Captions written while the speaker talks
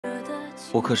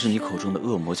我可是你口中的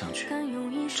恶魔将军，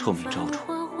臭名昭著，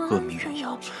恶名远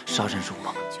扬，杀人如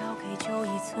麻。交给旧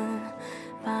一寸，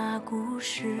把故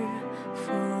事封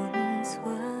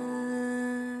存。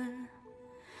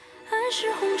爱是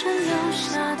红尘留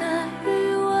下的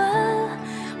余温，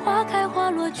花开花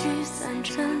落聚散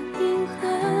成阴痕，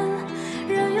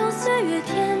任由岁月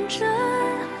天真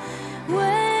为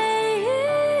一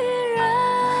人。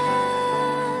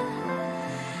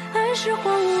爱是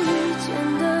荒芜遇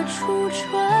见的初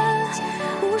春，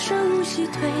无声无息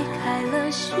推开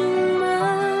了心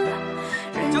门，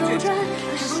人都转，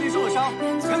可惜愿做一步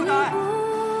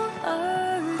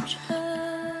而成。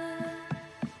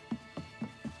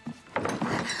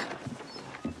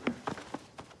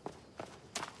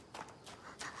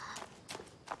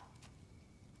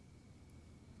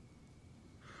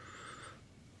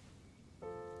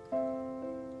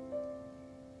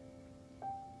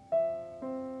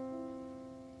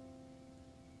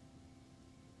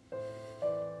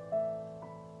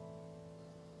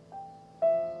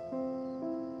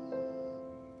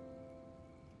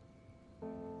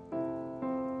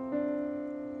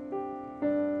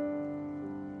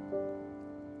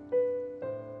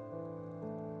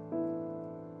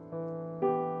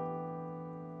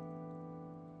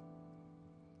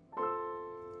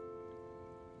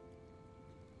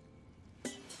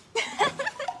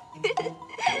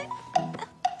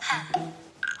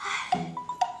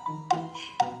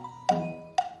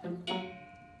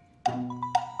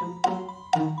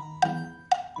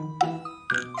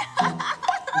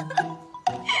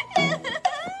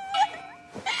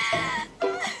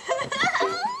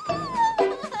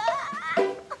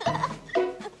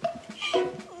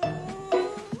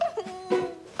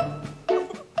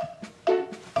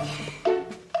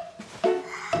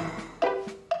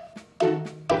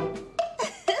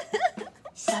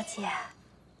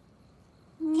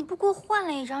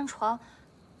一张床，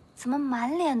怎么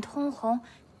满脸通红，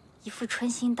一副春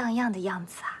心荡漾的样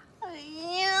子啊！哎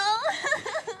呀，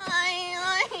哎呀，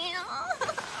哎呀！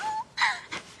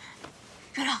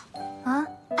柔柔，啊，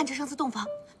按照上次洞房，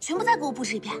全部再给我布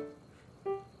置一遍。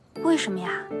为什么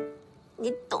呀？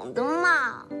你懂的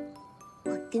嘛。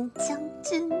我跟将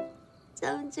军，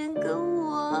将军跟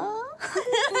我。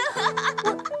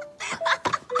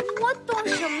我懂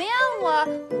什么呀？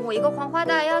我一个黄花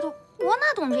大丫头。我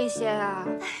哪懂这些啊！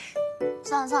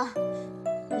算了算了，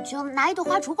你就拿一朵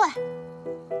花烛过来。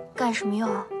干什么用？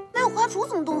没有花烛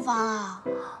怎么洞房啊？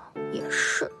也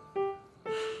是。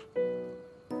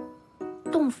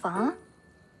洞房？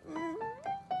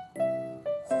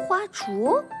花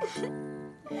烛？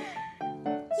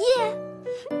耶！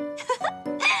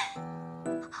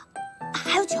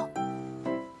还有酒。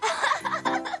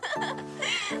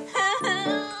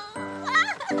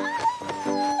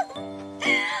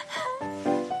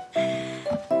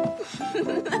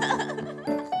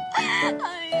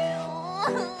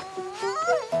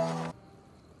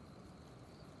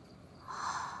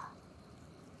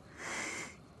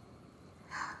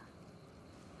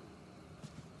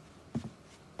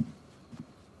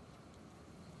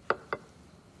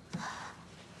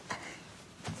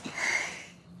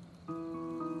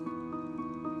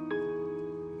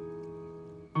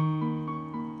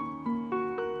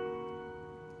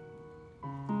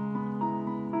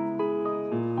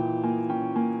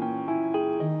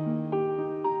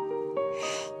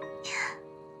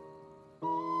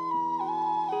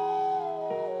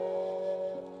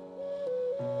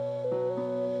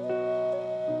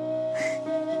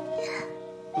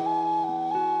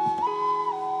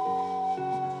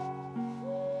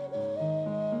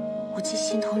我既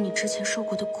心疼你之前受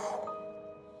过的苦，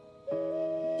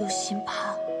又心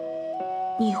怕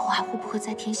你以后还会不会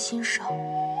再添新伤。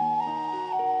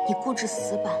你固执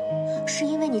死板，是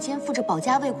因为你肩负着保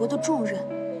家卫国的重任；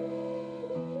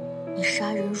你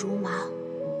杀人如麻，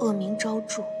恶名昭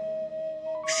著，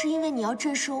是因为你要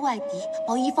震慑外敌，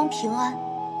保一方平安。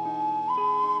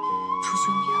楚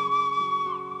修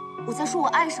明，我在说我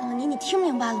爱上了你，你听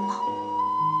明白了吗？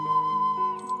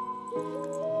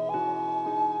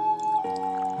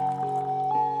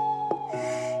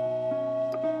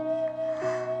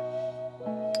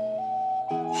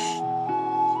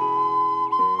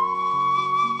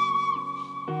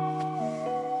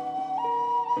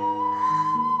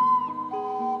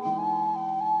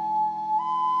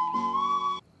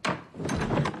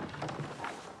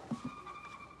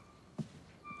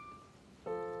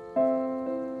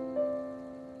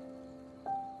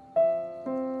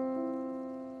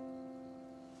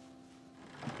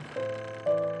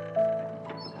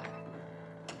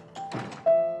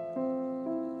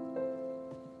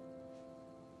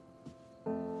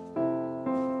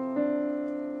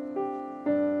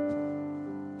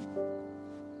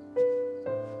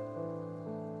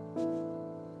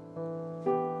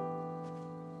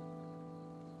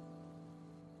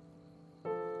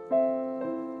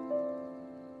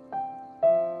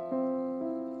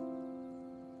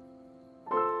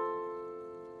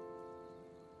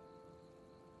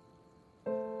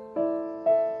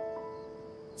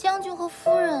将军和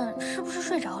夫人是不是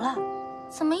睡着了？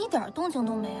怎么一点动静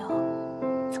都没有？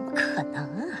怎么可能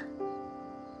啊？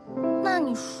那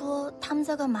你说他们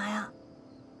在干嘛呀？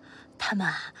他们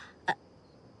啊，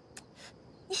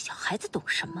你小孩子懂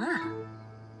什么啊？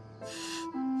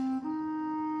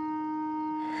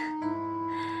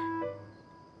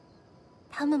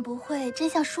他们不会真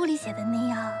像书里写的那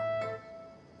样？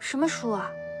什么书啊？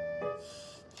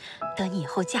等你以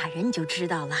后嫁人你就知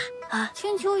道了啊！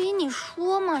青丘姨，你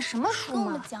说嘛，什么书嘛？跟我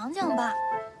们讲讲吧。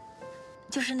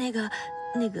就是那个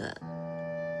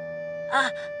啊，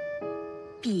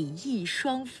比翼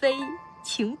双飞，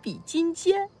情比金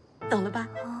坚，懂了吧？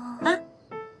啊，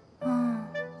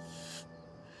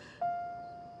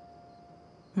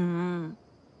嗯。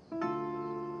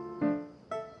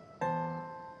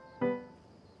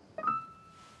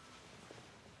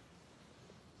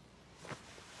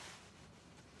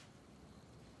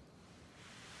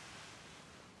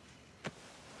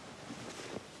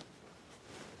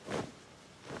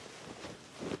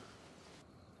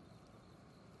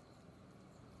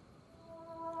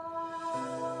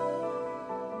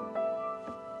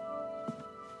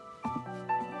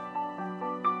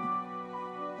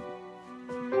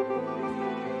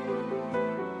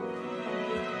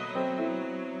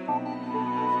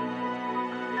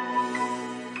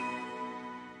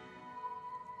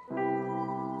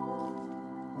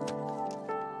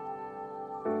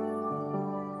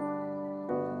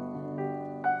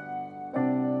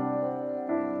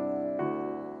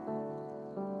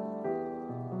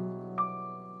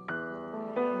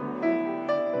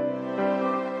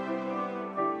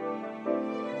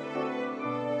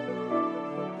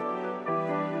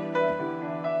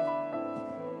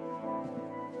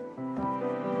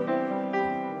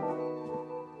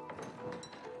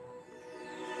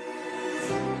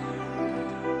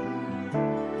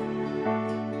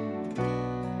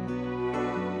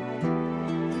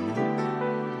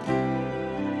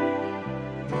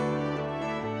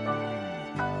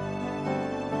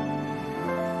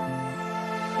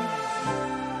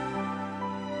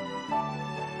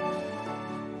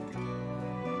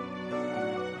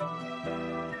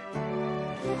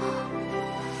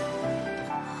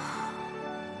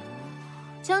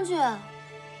将军，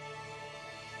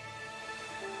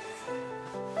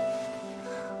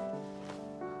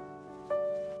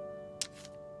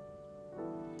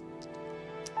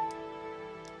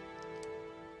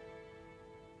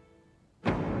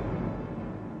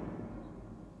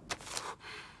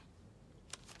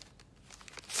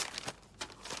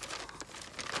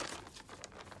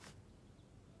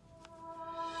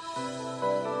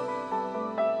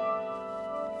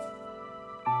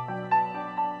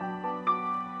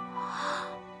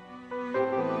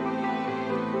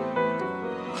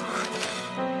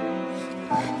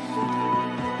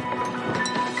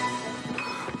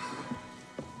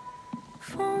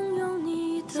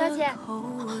小姐，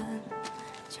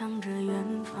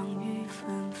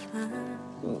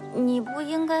你不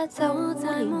应该在屋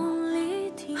里吗？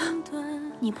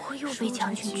你不会又被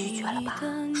将军拒绝了吧？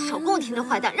少跟我提那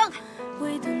坏蛋，让开！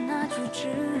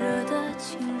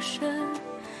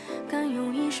敢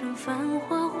用一生繁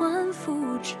华换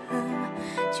浮沉，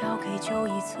交给旧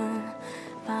一寸。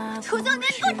楚将军，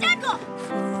你给我站住！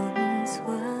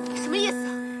什么意思？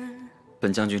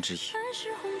本将军之意，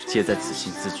皆在子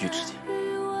信自居之间。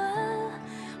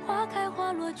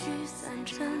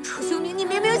楚兄弟，你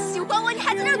明明喜欢我，你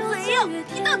还在这嘴硬，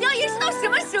你到底要掩饰到什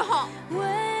么时候？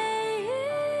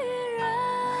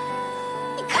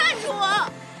你看着我！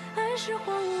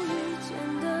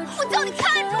我叫你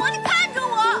看着我，你看着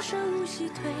我！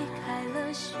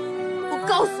我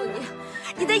告诉你，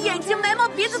你的眼睛、眉毛、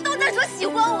鼻子都在说喜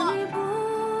欢我。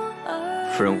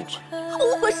夫人误会。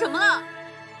误会什么了？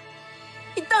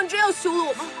你当真要休了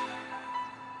我吗？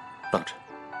当真。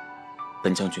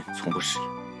本将军从不食言。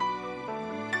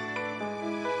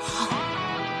好，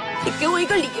你给我一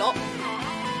个理由。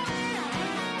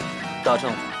大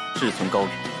丈夫志存高远，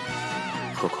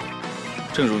何况，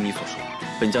正如你所说，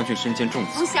本将军身兼重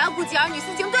责，无暇顾及儿女私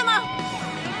情，对吗？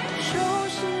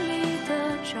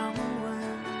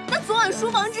那昨晚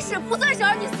书房之事不算是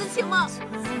儿女私情吗？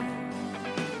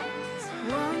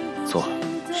昨晚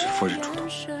是夫人主动，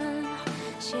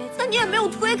那你也没有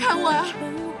推开我呀？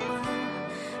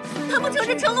难不成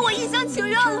这成了我一厢情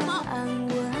愿了吗？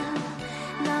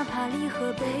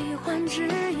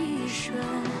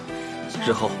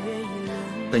日后，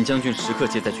本将军时刻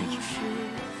皆在军营，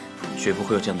绝不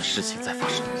会有这样的事情再发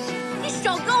生。你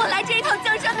少跟我来这一套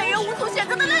江山美人无从选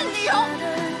择的烂理由！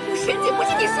我神经不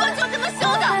是你说就这么休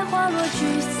的！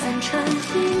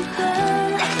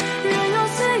人有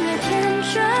岁月天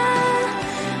真，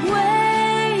唯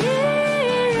一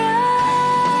人。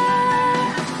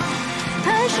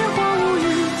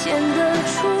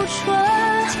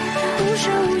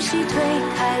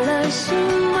心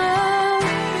门。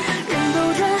人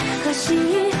斗转，可惜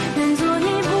愿做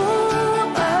一步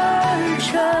而成。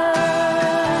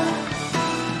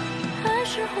爱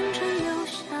是红尘留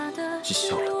下的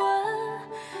指纹，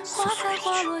花开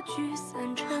花落聚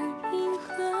散成银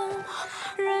河。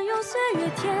任由岁月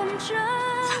天真。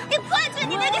你快去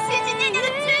你那个心心念念的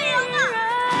军营啊！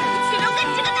去留跟你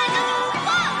这个大将军说话。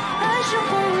爱是红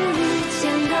日遇见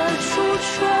的初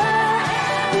春，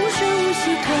无声无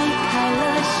息推开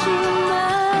了心门。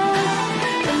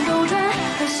人斗转，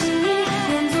可惜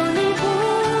愿做一步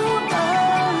而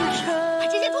成。把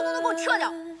这些通通都给我撤掉，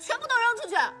全部都扔出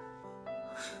去！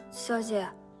小姐，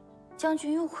将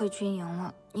军又回军营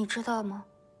了，你知道吗？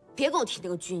别跟我提那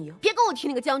个军营，别跟我提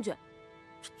那个将军。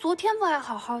昨天不还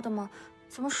好好的吗？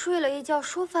怎么睡了一觉，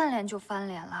说翻脸就翻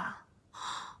脸了？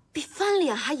比翻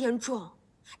脸还严重！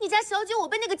你家小姐我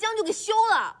被那个将军给休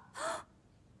了。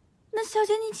那小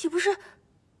姐你岂不是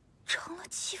成了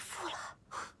继父了？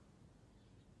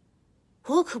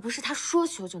我可不是他说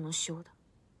休就能休的，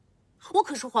我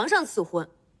可是皇上赐婚。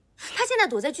他现在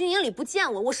躲在军营里不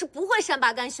见我，我是不会善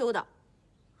罢甘休的。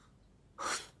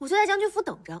我就在将军府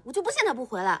等着，我就不信他不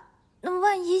回来。那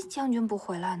万一将军不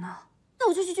回来呢？那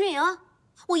我就去军营，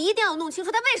我一定要弄清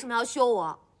楚他为什么要休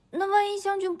我。那万一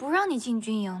将军不让你进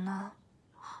军营呢？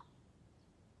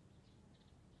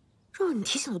若若你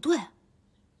提醒的对，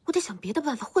我得想别的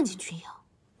办法混进军营。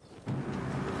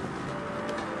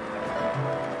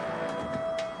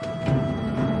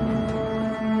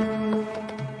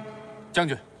将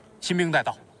军，新兵带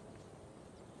到。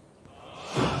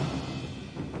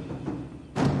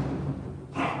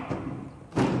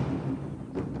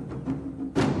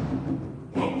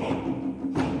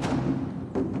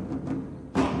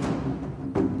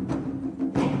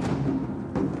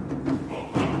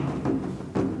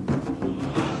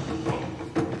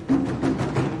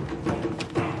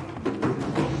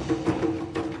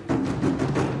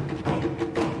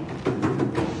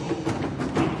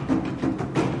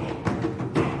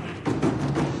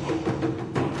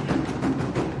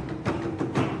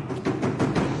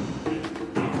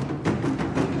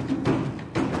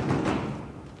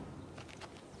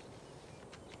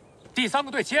第3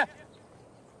个队旗。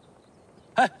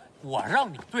哎，我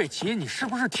让你队旗，你是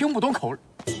不是听不懂口？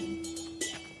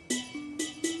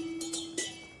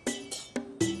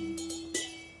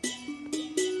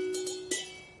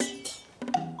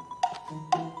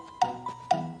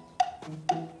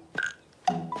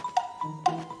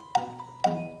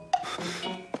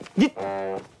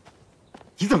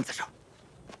你怎么在这儿？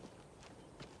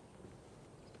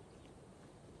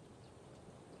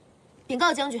禀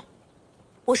告将军。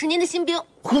我是您的新兵。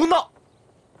胡闹！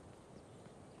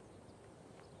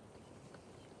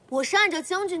我是按照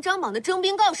将军张榜的征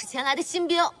兵告示前来的新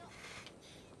兵。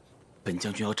本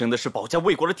将军要征的是保家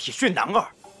卫国的铁血男儿。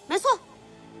没错，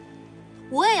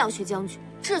我也要学将军，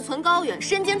志存高远，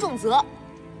身兼重责。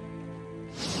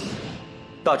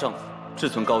大丈夫志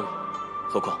存高远，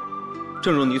何况，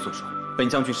正如你所说，本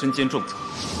将军身兼重责。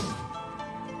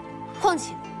况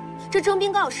且，这征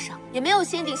兵告示上也没有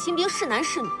限定新兵是男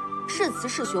是女。是雌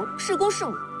是雄，是公是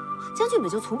母，将军本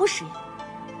就从不食言。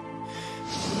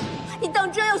你当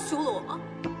真要休了我吗？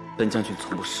本将军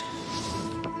从不食言。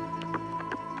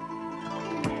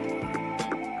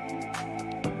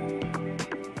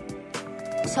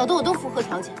小的我都符合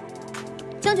条件，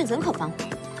将军怎可反悔？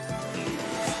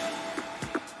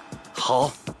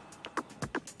好，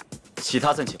其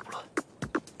他暂且不论，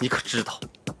你可知道，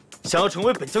想要成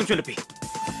为本将军的兵，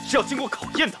是要经过考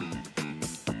验的。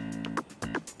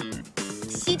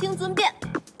悉听尊便，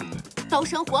刀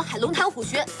山火海，龙潭虎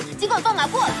穴，尽管放马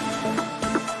过来。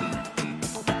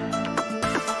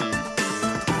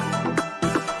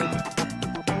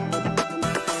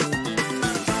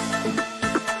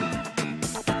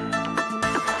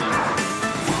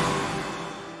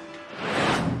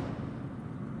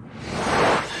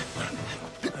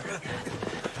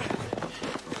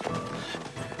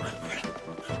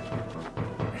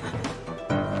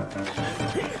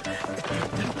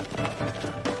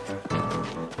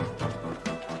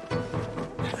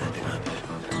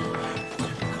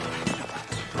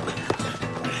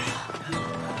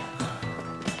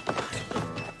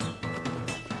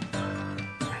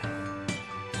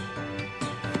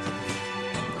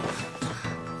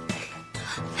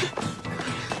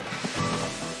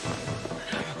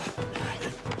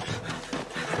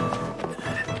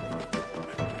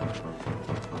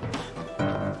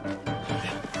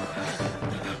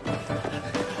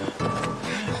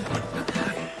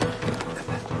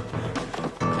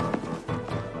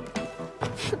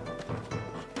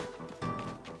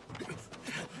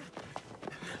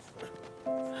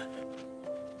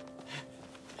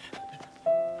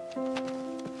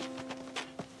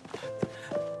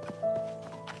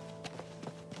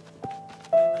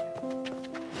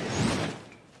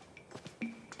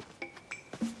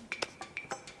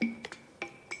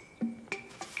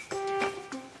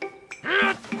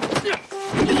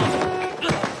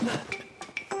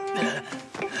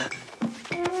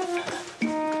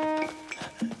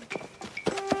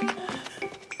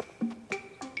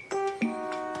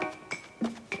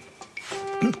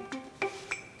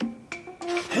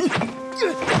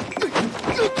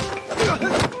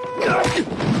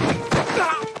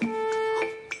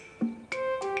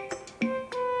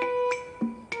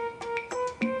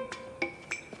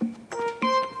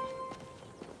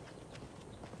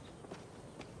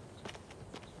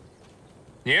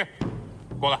你，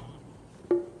过来，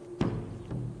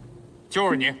就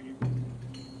是你。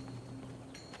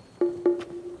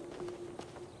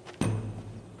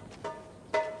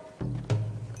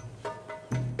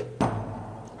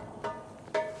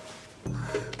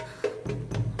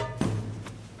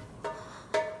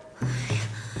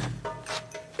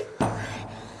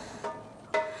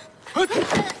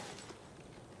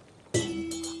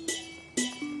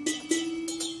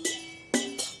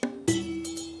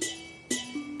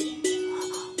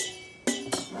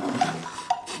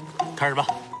开始吧。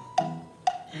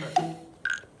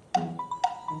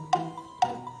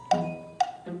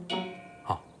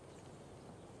好，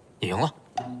你赢了。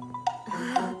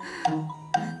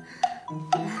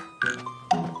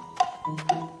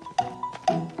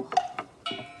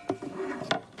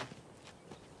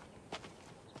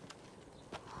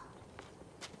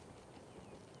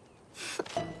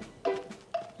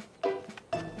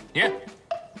你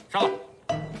上来。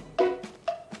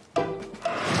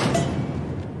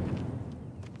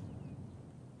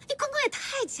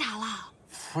 太假了！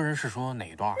夫人是说哪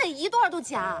一段？哪一段都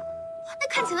假。那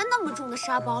看起来那么重的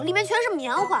沙包，里面全是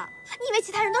棉花，你以为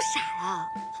其他人都傻呀？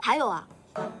还有啊，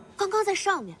刚刚在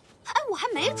上面，哎，我还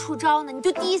没出招呢，你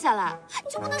就低下来，你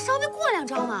就不能稍微过2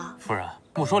招吗？夫人，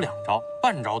莫说2招，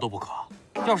半招都不可。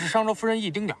要是伤着夫人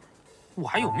一丁点儿，我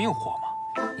还有命活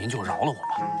吗？您就饶了我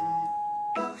吧。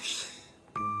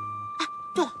哎，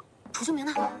对了，楚清明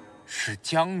呢？是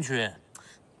将军。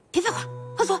别废话，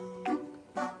快说。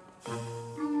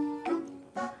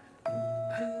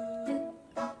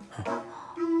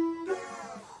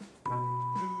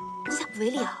 下不为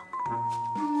例啊！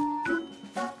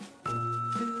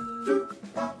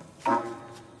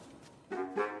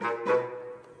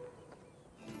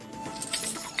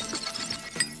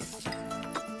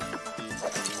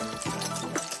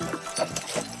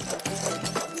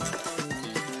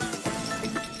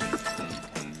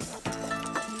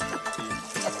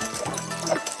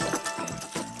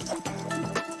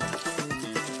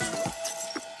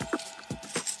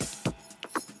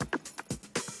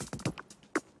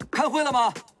开会了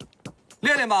吗？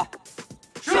练练吧。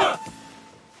是。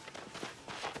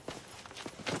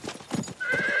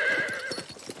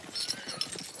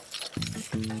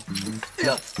哎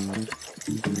呀！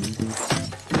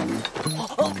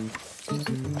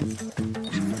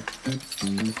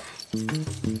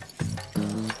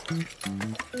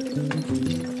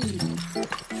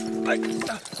哎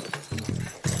呀！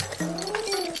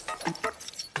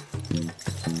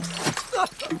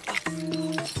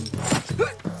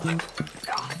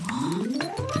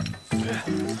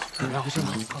 怎么回事啊？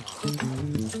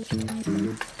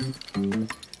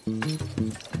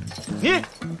你，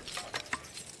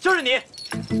就是你，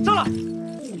上来！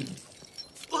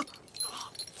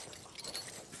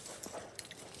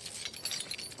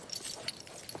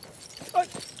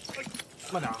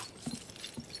慢点啊！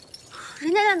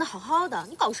人家练得好好的，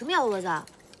你搞什么呀，蛾子？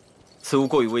此物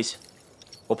过于危险，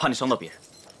我怕你伤到别人。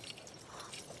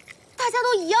大家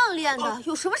都一样练的，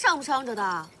有什么伤不伤着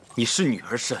的？你是女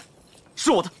儿身，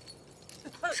是我的。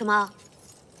 什么？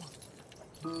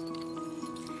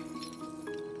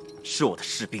是我的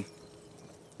士兵，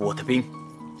我的兵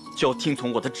就要听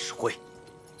从我的指挥。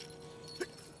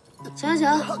行行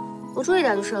行，我注意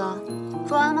点就是了。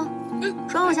说完了吗？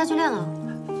说完我下去练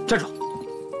了。站住！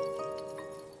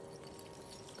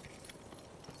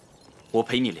我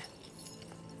陪你练。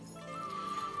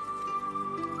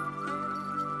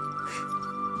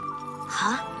好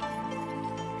啊。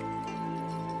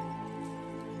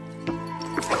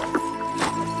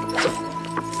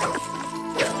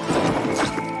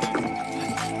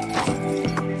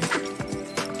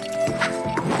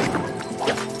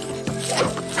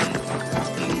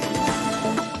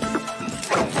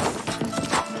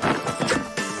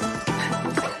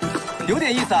 有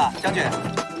点意思啊，将军，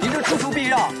您这处处避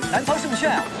让，难操胜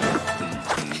券啊！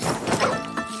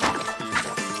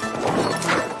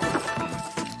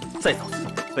再造次，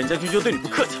本将军就对你不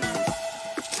客气了。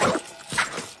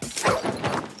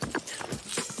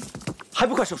还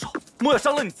不快收手，莫要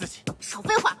伤了你自己！少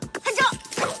废话，看招！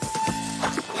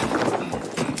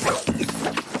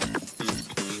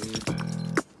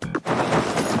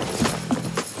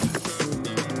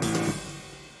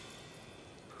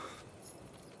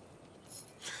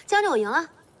将军，我赢了，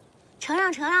承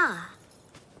让承让啊！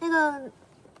那个，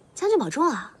将军保重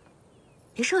啊，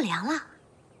别受凉了。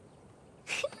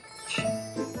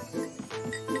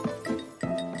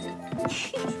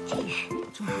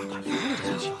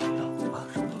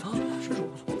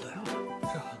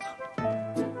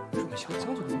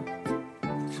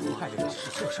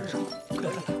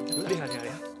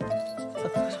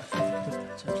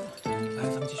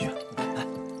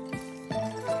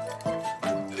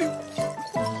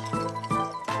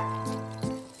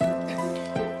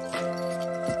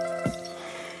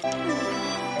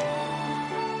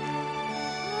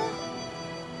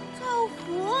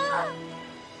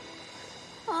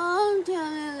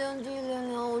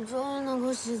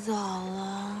洗澡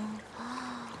了。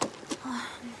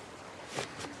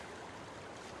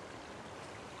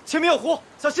前面有湖，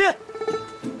小心！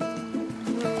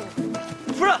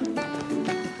夫人，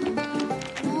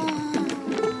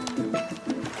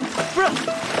夫人，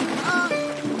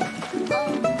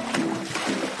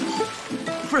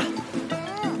夫人。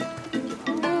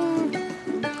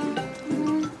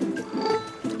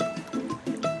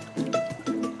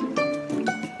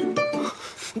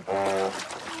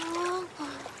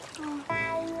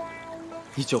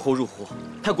 你酒后入湖，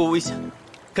太过危险，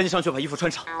赶紧上去把衣服穿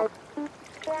上。你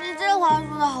这话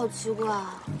说的好奇怪，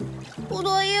不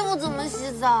脱衣服怎么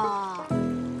洗澡啊？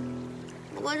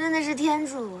不过真的是天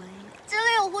助我也，这里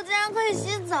有湖竟然可以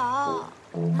洗澡。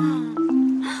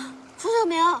楚小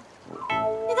明，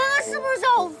你刚刚是不是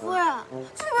叫我夫人？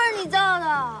是不是你叫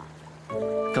的？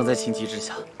刚才情急之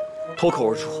下，脱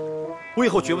口而出，我以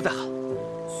后绝不再喊。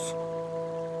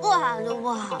不喊就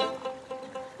不喊了。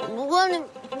不过你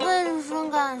背着身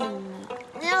干什么呀？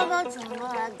你要不要转过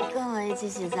来跟我一起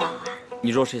洗澡啊？你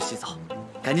若是洗澡，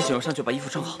赶紧卷入上去把衣服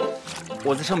穿好，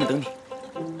我在上面等你。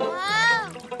啊！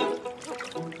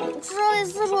这里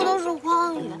四处都是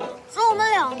荒野，只有我们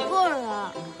2个人，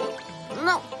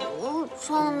那我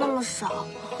穿的那么少，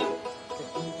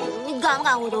你敢不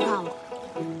敢回头看我？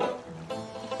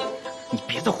你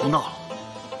别再胡闹了。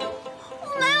我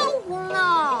没有胡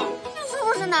闹，你是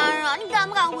不是男人啊？你敢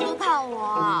不敢回头看我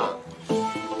啊？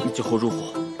你酒后入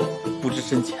伙，不知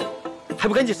深浅，还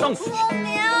不赶紧上去！楚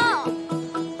明，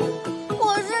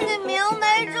我是你明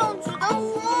媒正娶的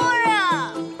夫人，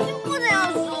你不仅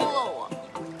要休了我，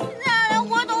你竟然连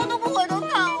回头都不回头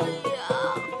看我一眼！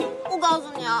我告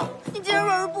诉你啊，你今儿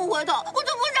若是不回头，我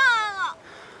就不上岸了。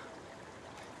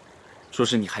说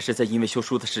是你还是在因为修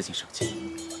书的事情生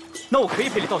气，那我可以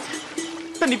赔礼道歉，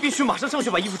但你必须马上上去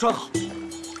把衣服穿好。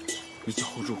你酒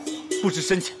后入伙，不知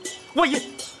深浅，万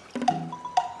一……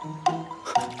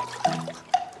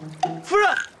夫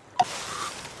人，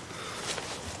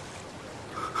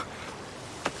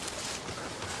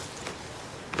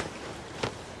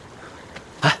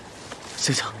哎，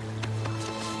醒醒，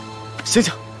醒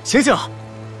醒，醒醒！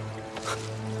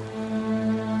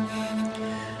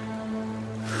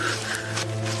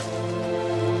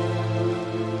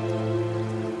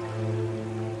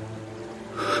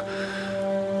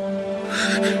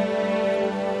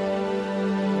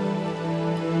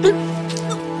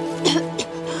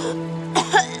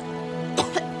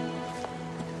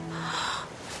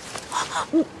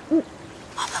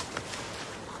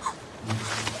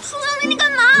舒小林，你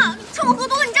干嘛？趁我喝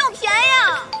多了，你占我便宜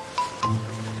啊！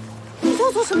你对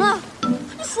我做什么？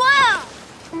你说呀！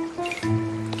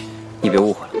你别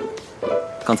误会了，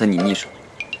刚才你溺水，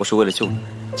我是为了救你，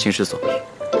情势所逼。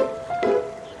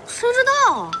谁知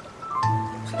道啊？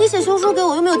你写休书给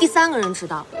我，又没有第3个人知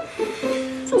道。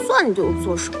就算你对我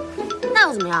做什么，那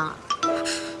又怎么样啊？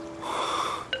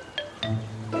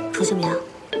楚小明，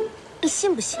你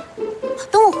信不信？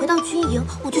等我回到军营，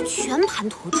我就全盘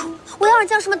托出，我要让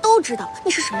将士们都知道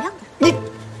你是什么样的人。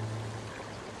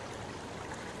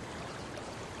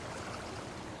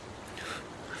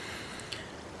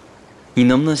你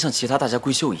能不能像其他大家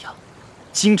闺秀一样，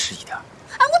矜持一点？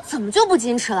哎，我怎么就不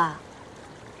矜持了？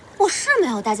我是没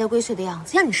有大家闺秀的样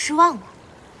子，让你失望了。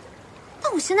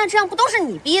但我现在这样，不都是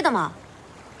你逼的吗？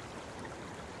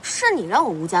是你让我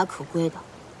无家可归的，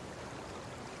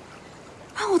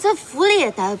让我在府里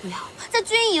也待不了，在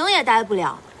军营也待不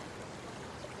了。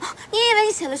你以为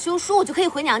你写了休书，我就可以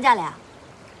回娘家了呀？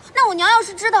那我娘要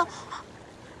是知道……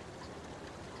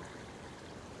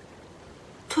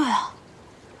对啊，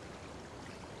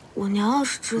我娘要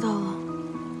是知道了，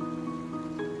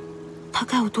她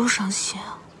该有多伤心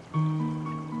啊！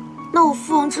那我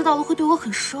父王知道了会对我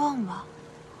很失望吧？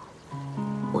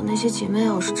我那些姐妹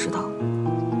要是知道，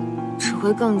只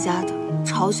会更加的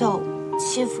嘲笑我、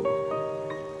欺负我。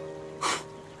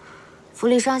府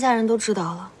里上下人都知道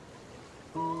了，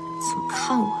怎么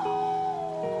看我呀？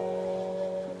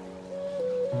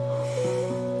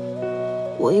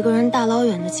我一个人大老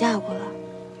远的嫁过来，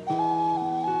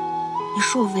你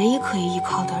是我唯一可以依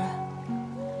靠的人，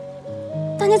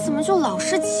但你怎么就老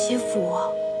是欺负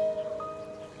我？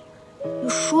你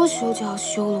说休就要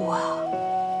休了我呀？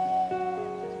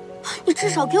你至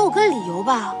少给我个理由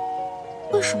吧？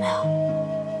为什么呀？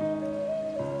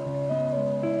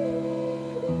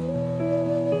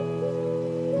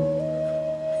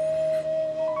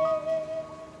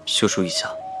休书一下，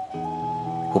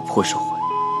我不会收回。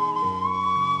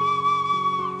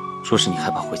若是你害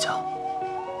怕回家，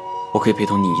我可以陪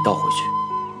同你一道回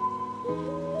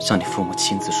去，向你父母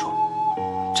亲自说，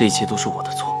这一切都是我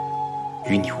的错，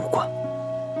与你无关。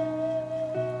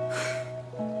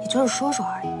你就是说说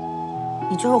而已，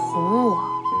你就是哄我，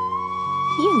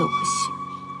一点都不信。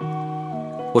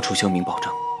我楚修明保证，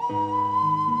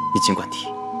你尽管提，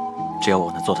只要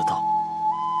我能做得到。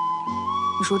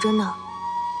你说真的？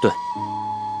对，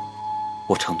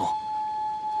我承诺。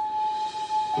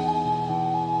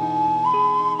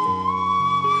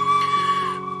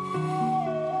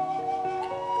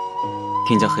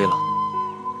天将黑了，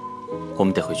我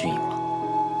们得回军营了。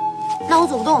那我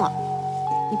走不动了，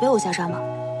你背我下山吧。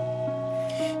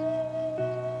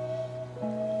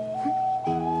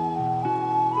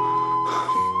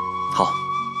好。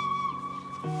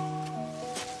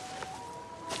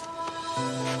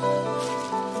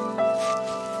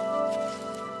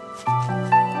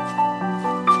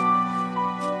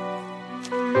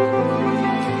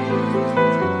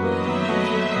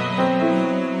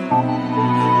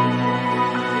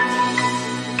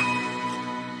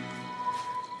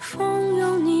风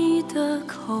有你的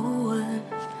口吻，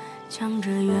讲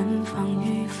着远方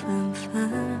雨纷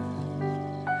纷。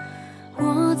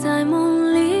我在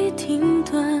梦里停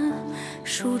顿，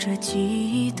数着记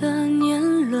忆的年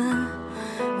轮，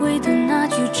为等那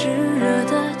句炙热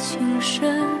的情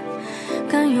深，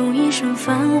敢用一生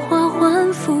繁华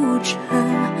换浮沉，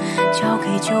交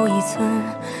给旧一寸，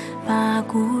把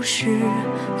故事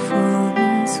封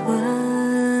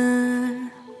存。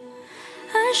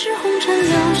爱是红尘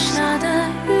留下的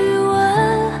余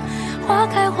温，花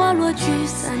开花落聚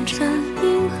散成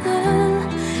阴痕，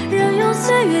任由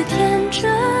岁月天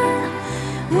真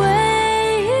为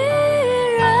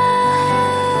人。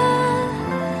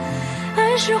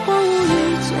爱是荒芜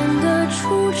遇见的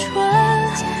初春，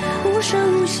无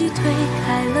声无息推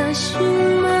开了心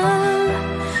门，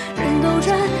人斗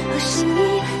转和心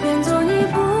意愿做一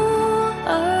步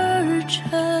而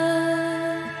成。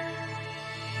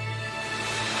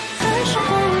爱是荒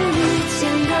芜遇见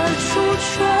的初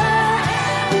春，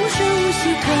无声无息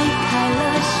推开了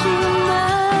心门，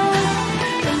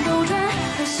人斗转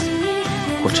和心意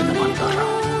愿我只能帮你到这儿。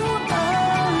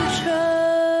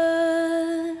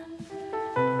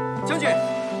将军，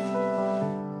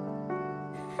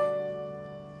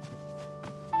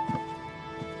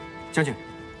将军，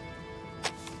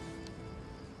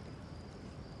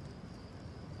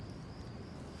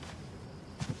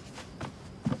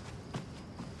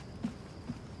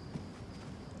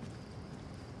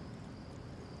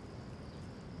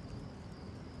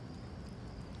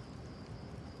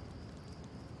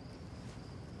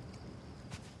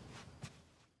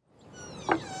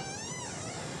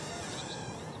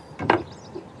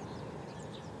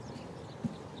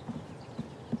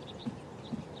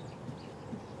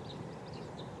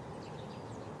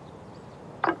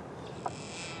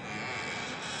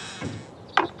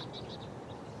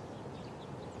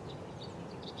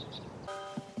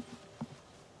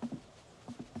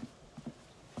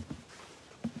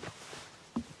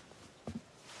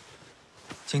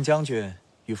请将军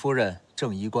与夫人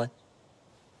正衣冠。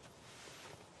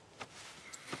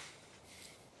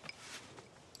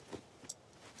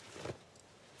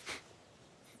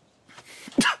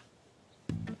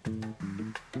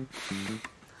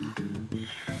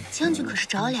将军可是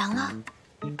着凉了。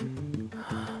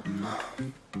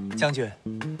将军，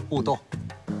勿动。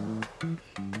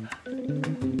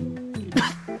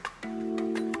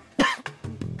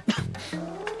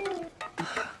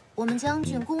我们将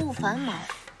军公务繁忙，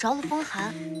着了风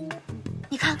寒，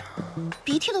你看，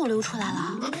鼻涕都流出来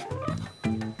了。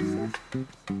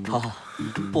好，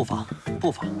不妨，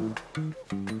不妨。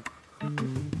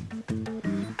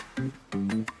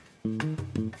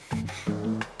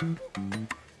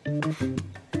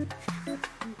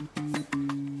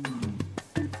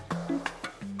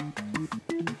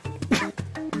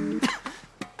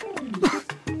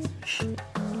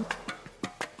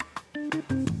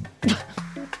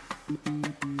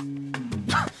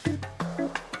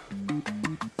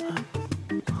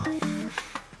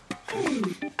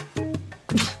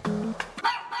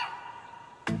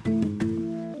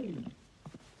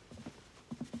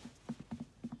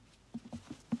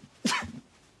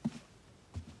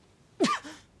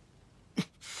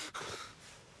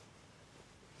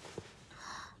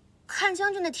看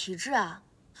将军的体质啊，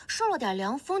受了点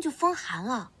凉风就风寒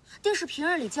了，定是平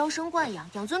日里娇生惯养，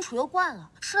养尊处优惯了，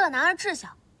失了男儿志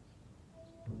向。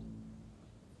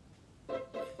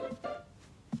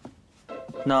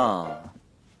那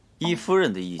依夫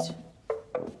人的意见，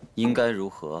应该如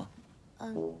何？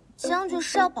将军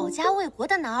是要保家卫国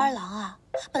的男儿郎啊，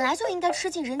本来就应该吃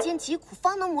尽人间疾苦，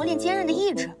方能磨练坚韧的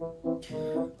意志。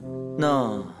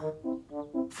那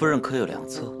夫人可有良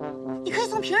策？你可以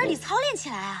从平日里操练起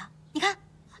来啊！你看，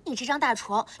你这张大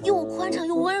床又宽敞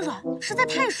又温软，实在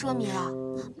太奢靡了。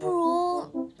不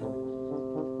如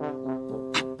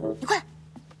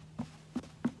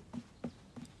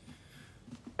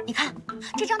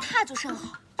这张踏就甚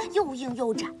好，又硬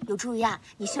又窄，有助于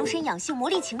你修身养性、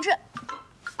磨砺情志。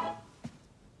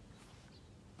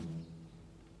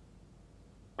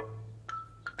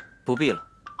不必了，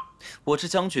我这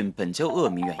将军本就恶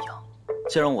名远扬，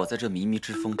就让我在这靡靡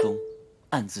之风中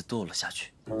暗自堕落下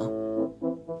去啊！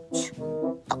去，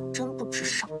当真不知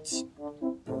上进。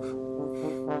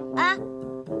哎，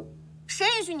谁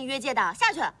允许你越界的？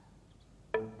下去。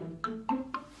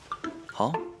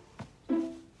好。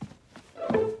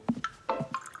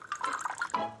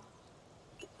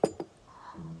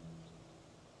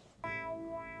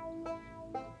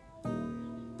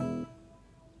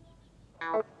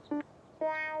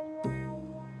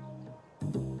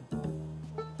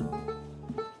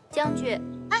将军，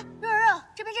哎，热，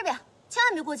这边，千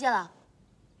万别过界了。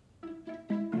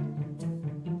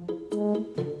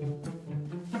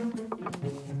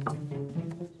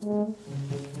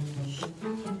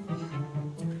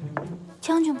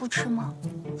将军不吃吗？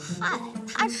嗨，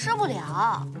他吃不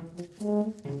了。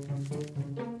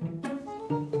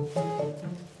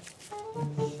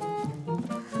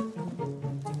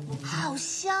好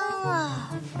香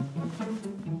啊！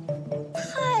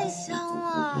太香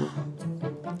了！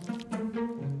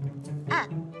哎，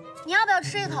你要不要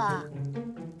吃一口啊？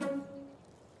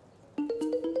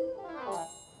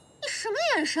你什么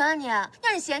眼神啊你？你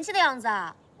很嫌弃的样子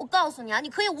啊！我告诉你啊，你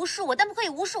可以无视我，但不可以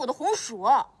无视我的红薯。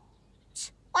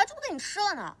切，我还就不给你吃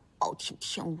了呢，暴殄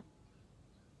天物。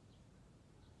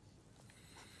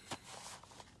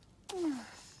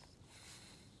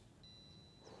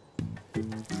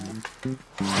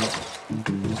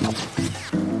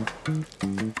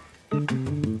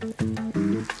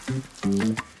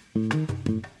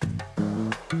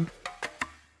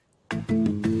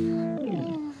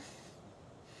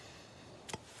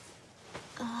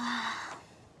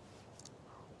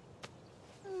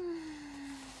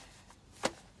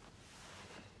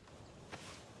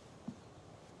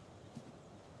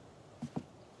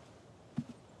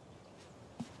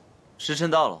时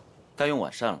辰到了，该用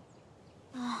晚膳了。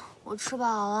啊，我吃饱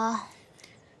了。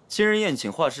今日宴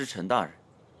请画师陈大人，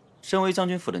身为将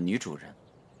军府的女主人，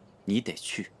你得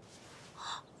去。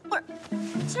不是，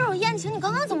今儿有宴请，你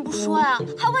刚刚怎么不说呀？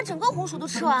还把整个红薯都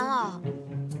吃完了。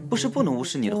不是不能无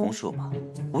视你的红薯吗？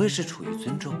我也是出于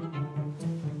尊重。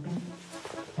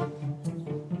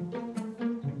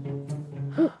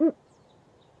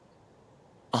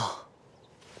啊，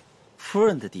夫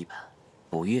人的地盘，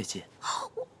不越界。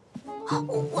应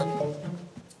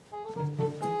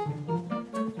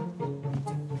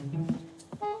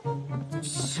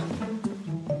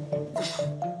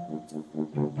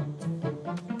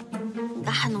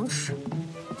该还能吃。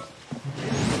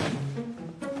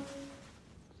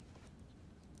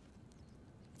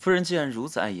夫人既然如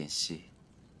此爱演戏，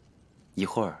一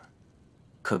会儿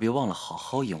可别忘了好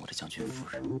好演我的将军夫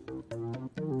人。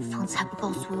方才不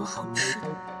告诉我有好吃的，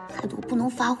害得我不能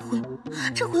发挥，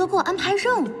这回又给我安排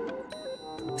任务，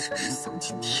真是丧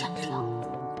尽天良。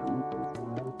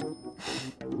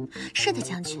是的，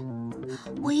将军，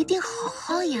我一定好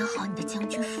好演好你的将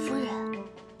军夫人。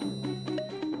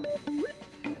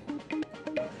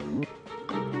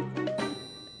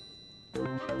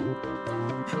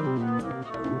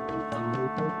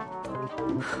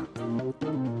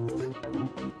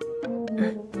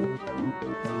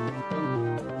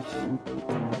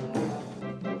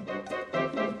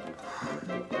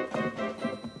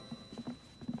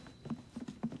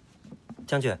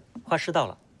将军，画师到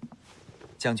了。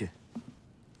将军，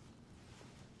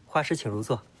画师请入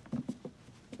座。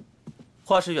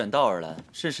画师远道而来，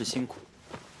甚是辛苦。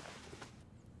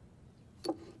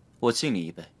我敬你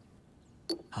一杯。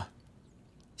啊，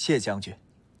谢将军。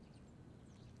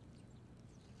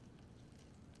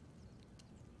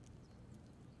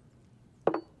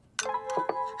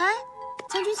哎，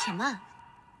将军且慢。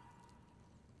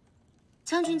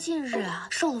将军近日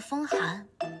受了风寒，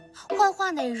画画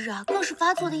那日更是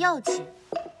发作的要紧。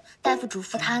大夫嘱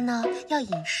咐他呢，要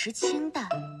饮食清淡。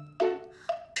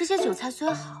这些酒菜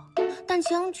虽好，但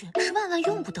将军是万万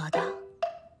用不得的。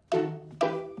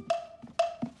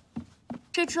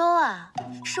这粥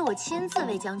是我亲自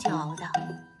为将军熬的，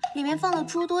里面放了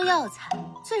诸多药材，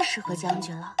最适合将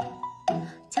军了。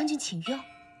将军请用。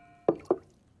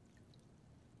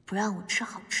不让我吃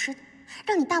好吃的，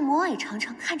让你大魔王也尝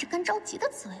尝看着干着急的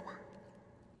滋味吧。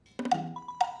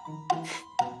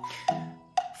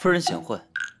夫人贤惠，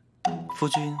夫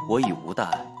君我已无大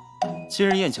碍。今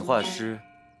日宴请画师，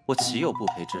我岂有不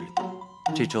陪之理？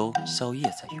这粥宵夜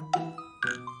再用。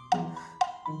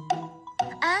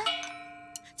哎，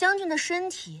将军的身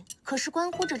体可是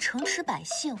关乎着城池百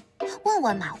姓，万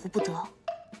万马虎不得，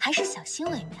还是小心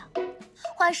为妙。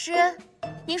画师，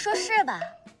您说是吧？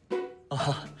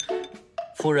啊，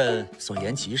夫人所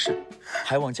言极是，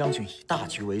还望将军以大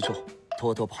局为重，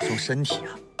多多保重身体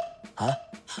啊！啊，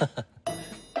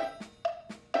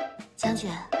将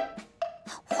军，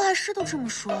画师都这么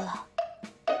说了，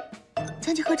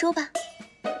将军喝粥吧。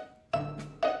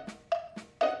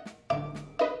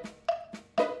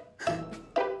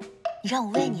你让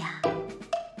我喂你啊？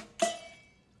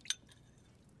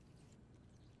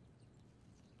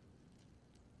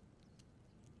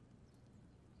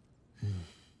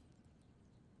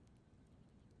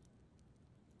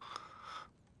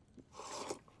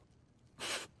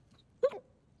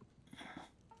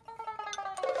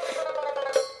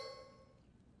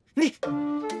你。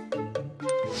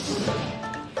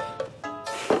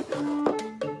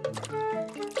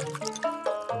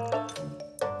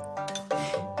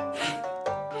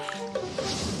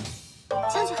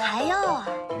将军还要啊？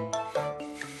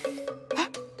来，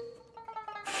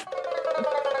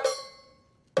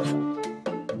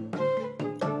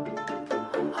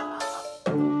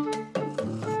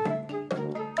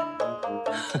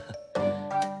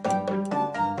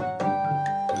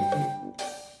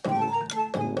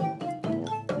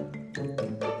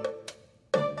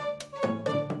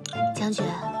将军，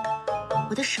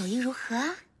我的手艺如何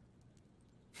啊？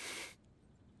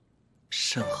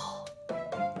甚好，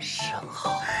甚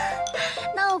好。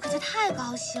那我可就太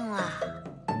高兴了。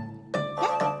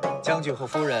将军和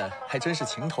夫人还真是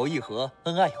情投意合，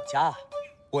恩爱有加啊！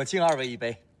我敬二位一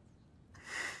杯。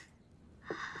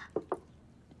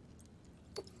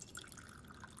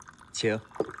请，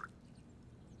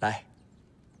来。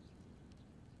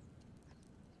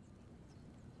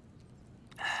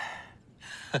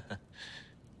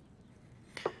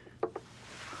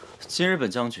今日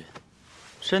本将军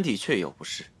身体确有不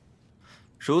适，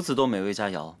如此多美味佳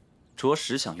肴，着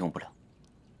实享用不了。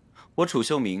我楚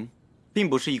修明并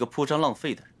不是一个铺张浪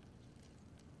费的人，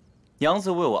娘子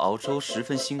为我熬粥十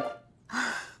分辛苦，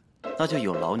那就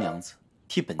有劳娘子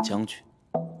替本将军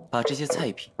把这些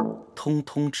菜品通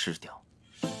通吃掉，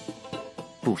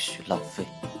不许浪费。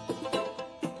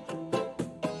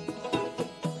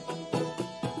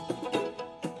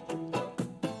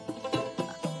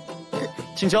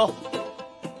请教。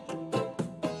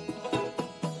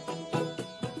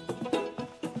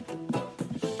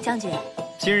将军，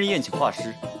今日宴请画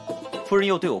师，夫人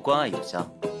又对我关爱有加，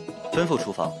吩咐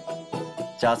厨房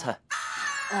加菜。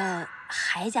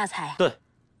还加菜啊？对，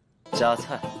加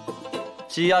菜，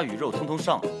鸡鸭鱼肉通通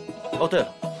上来。哦，对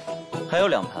了，还有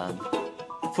2盘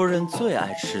夫人最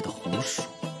爱吃的红薯。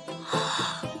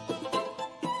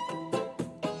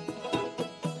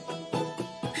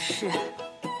是。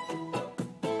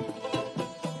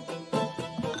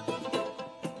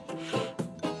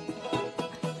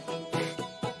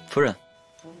夫人，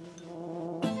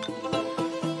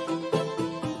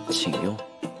请用。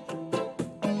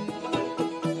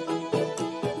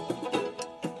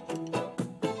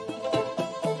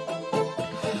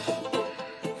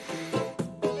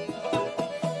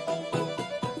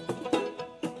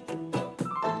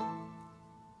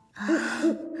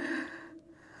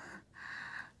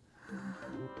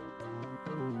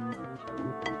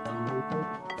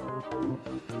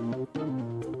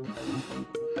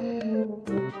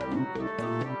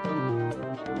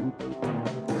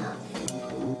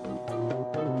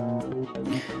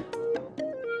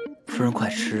夫人快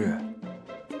吃，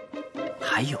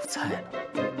还有菜呢。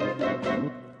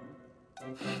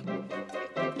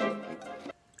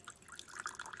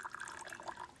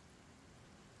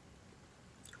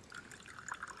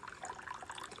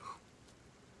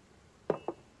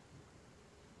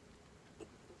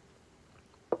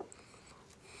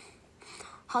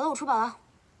好了，我吃饱了。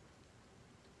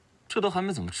这都还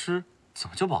没怎么吃，怎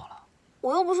么就饱了？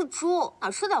我又不是猪，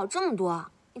哪吃得了这么多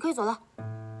啊？你可以走了。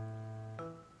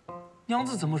娘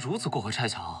子怎么如此过河拆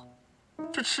桥？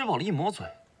这吃饱了一抹嘴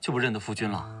就不认得夫君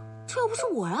了？这又不是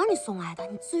我让你送来的，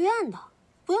你自愿的，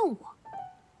不用我。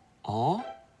哦，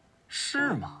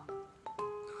是吗？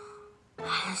哎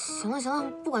呀，行了行了，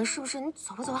不管是不是，你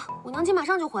走吧走吧，我娘亲马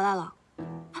上就回来了。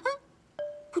哎，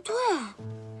不对，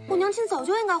我娘亲早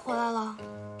就应该回来了。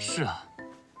是啊，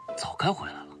早该回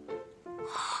来了。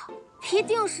一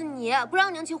定是你不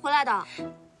让娘亲回来的。啊，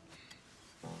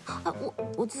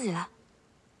我自己来。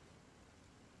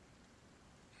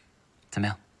怎么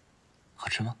样，好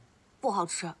吃吗？不好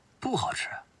吃。不好吃。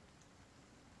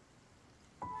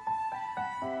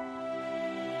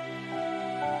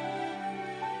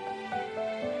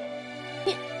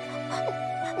你。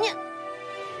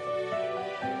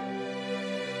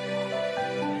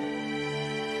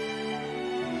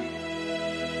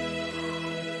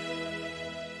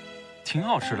挺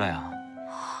好吃的呀。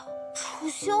楚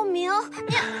修明，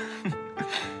你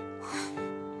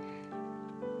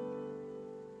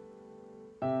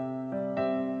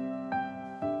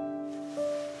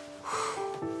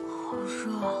好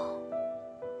热啊！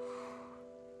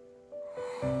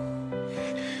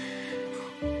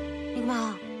你干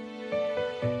嘛？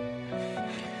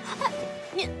哎，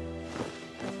你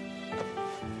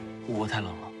我太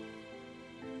冷了。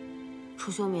楚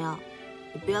修明，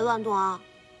你别乱动啊！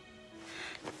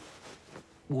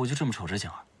我就这么瞅着景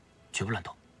儿，绝不乱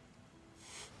动。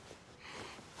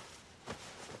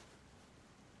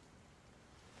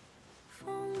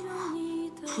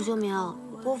楚修明，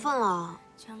过分了。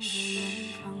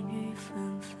嘘，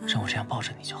让我这样抱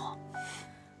着你就好。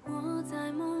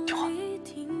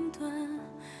听话。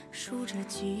数着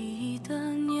记忆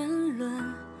的年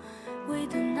轮，为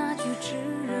等那句炙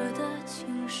热的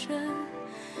情深，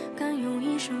敢用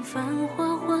一生繁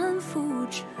华换浮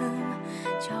沉，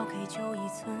交给旧一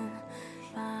寸，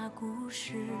把故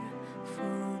事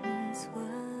封存。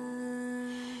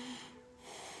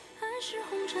爱是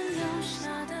红尘留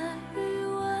下的余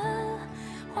温，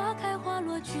花开花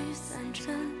落聚散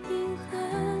成隐恨，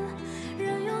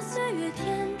任由岁月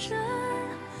天真。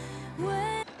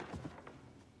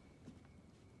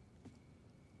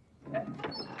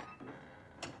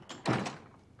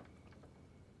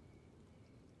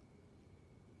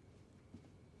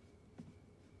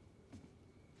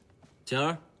景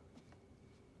儿，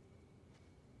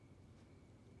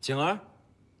景儿，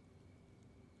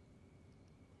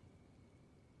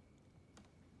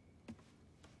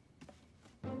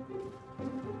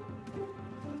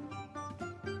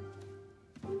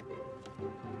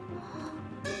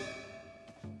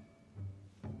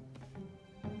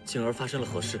景儿，发生了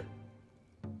何事？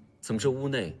怎么这屋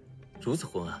内如此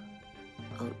昏暗？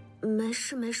没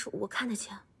事没事，我看得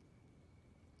见。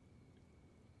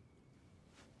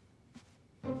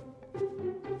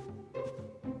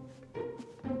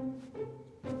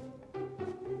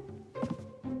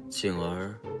景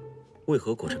儿，为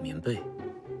何裹着棉被？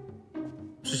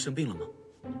是生病了吗？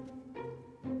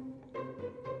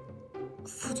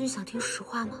夫君想听实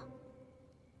话吗？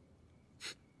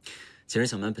景儿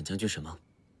想瞒本将军什么？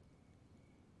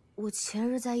我前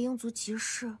日在英族集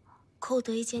市购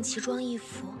得一件奇装异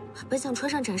服，本想穿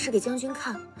上展示给将军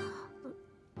看。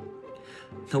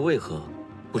那为何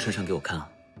不穿上给我看啊？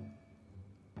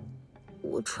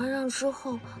我穿上之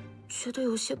后，觉得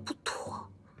有些不妥，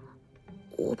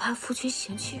我怕夫君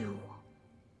嫌弃于我。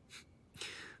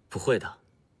不会的，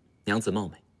娘子貌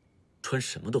美，穿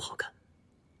什么都好看。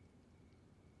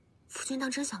夫君当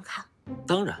真想看？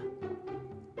当然。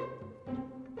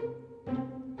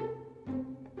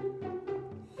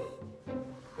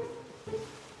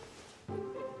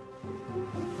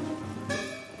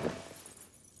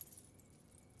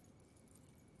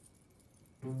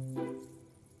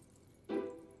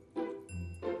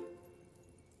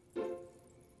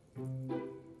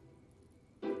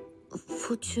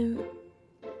夫君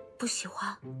不喜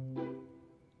欢？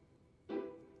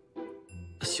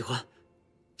喜欢，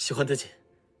喜欢得紧。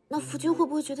那夫君会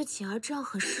不会觉得锦儿这样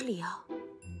很失礼啊？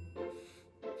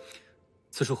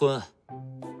此处昏暗，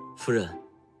夫人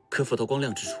可否到光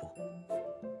亮之处，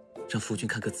让夫君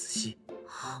看个仔细？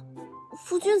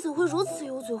夫君怎会如此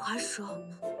油嘴滑舌，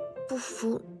不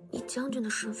符你将军的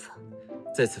身份。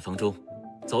在此房中，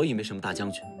早已没什么大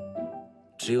将军，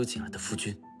只有景儿的夫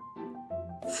君。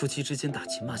夫妻之间打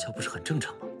情骂俏，不是很正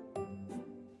常吗？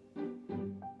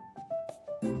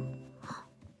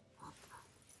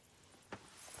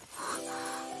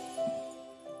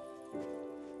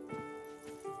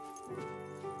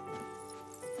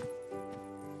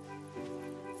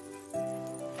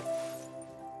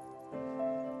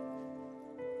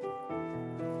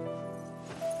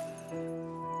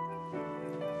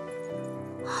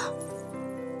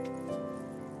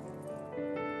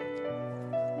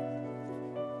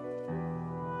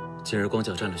景儿光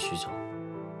脚站了许久，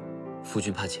夫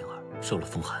君怕景儿受了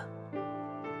风寒。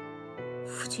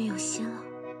夫君有心了。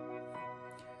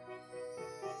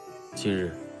今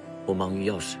日我忙于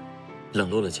要事，冷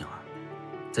落了景儿，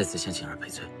在此向景儿赔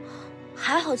罪。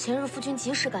还好前日夫君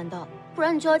及时赶到，不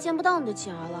然你就要见不到你的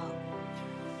锦儿了。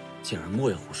景儿莫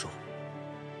要胡说。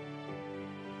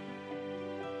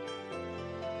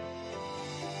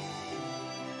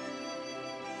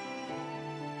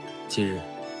今日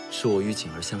是我与景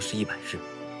儿相识100日，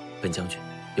本将军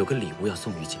有个礼物要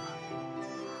送与景儿。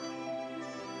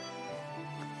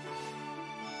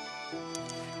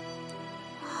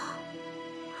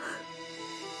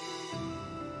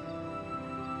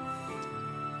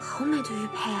好美的玉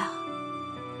佩啊！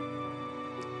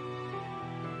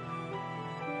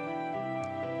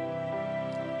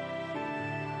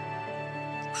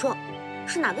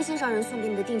是哪个心上人送给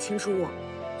你的定情之物？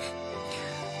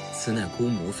此乃姑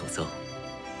母所赠。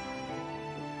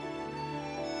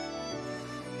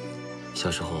小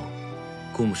时候，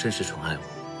姑母甚是宠爱我，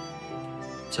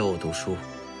教我读书，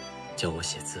教我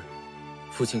写字。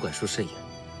父亲管束甚严，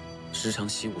时常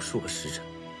习武数个时辰。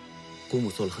姑母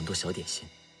做了很多小点心，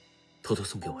偷偷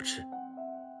送给我吃。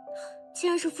既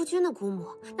然是夫君的姑母，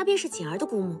那便是锦儿的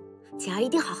姑母。锦儿一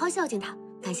定好好孝敬她，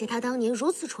感谢她当年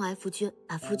如此宠爱夫君，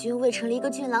把夫君喂成了一个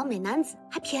俊朗美男子，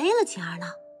还便宜了锦儿呢。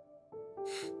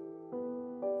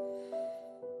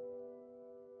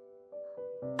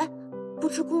哎，不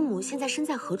知姑母现在身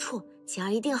在何处？锦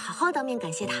儿一定好好当面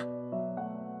感谢她。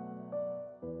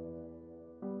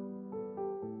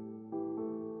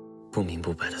不明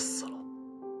不白的死了。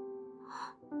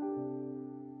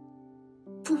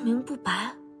不明不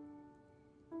白？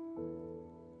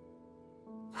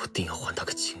我定要还他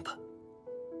个清白。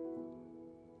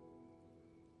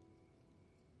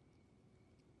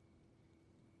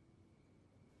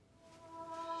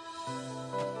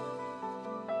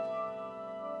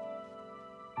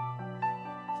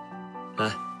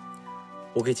来，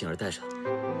我给锦儿带上。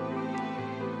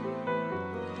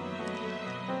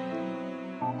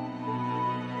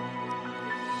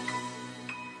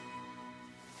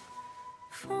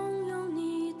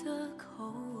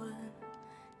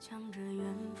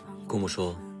姑母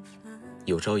说，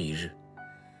有朝一日，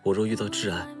我若遇到挚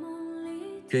爱，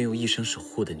愿用一生守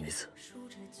护的女子，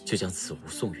就将此物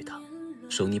送与她，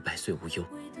守你百岁无忧，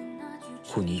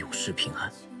护你永世平安。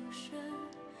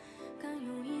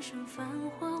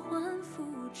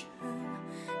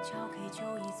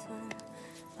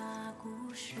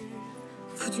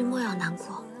夫君莫要难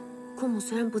过，姑母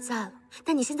虽然不在了，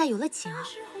但你现在有了锦儿，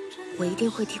我一定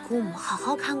会替姑母好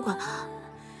好看管，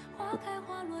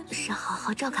是好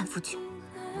好照看夫君。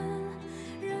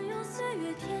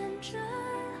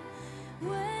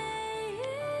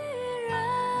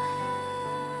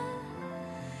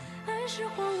是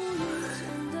荒芜遇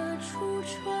见的初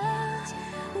春，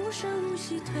无声无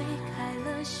息推开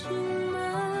了心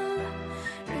门，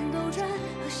人斗转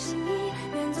和心意，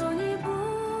愿走一步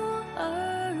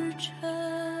而成。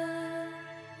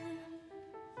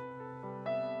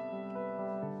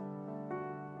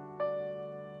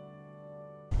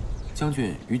将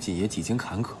军与锦爷几经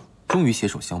坎坷，终于携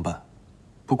手相伴。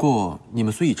不过你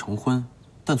们虽已成婚，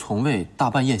但从未大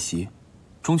办宴席，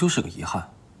终究是个遗憾。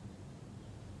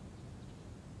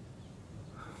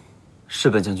是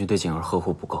本将军对锦儿呵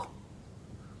护不够，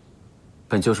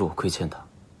本就是我亏欠他，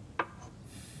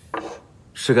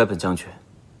是该本将军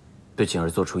对锦儿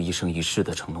做出一生一世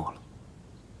的承诺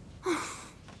了。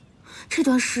这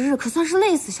段时日可算是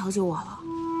累死小姐我了，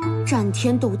战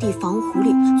天斗地防狐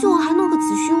狸，最后还弄个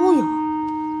子虚乌有，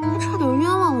还差点冤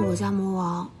枉了我家魔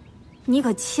王。你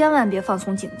可千万别放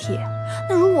松警惕，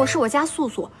那如果是我家素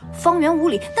素，方圆5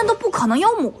里那都不可能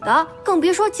有母的，更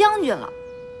别说将军了。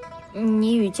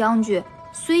你与将军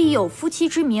虽已有夫妻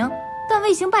之名，但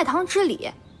未行拜堂之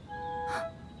礼，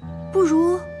不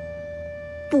如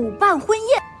补办婚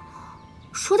宴。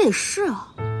说的也是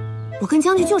啊，我跟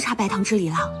将军就差拜堂之礼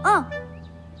了。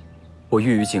我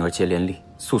欲与锦儿结连理，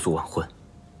速速完婚。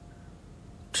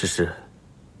只是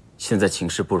现在情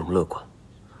势不容乐观，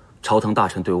朝堂大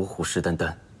臣对我虎视眈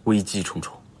眈，危机重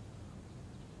重。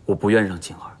我不愿让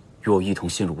锦儿与我一同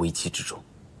陷入危机之中。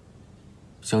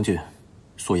将军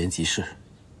所言极是。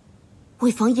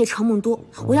为防夜长梦多，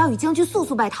我要与将军速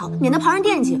速拜堂，免得旁人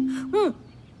惦记。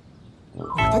我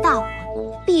的大婚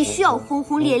必须要轰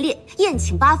轰烈烈，宴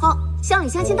请八方，乡里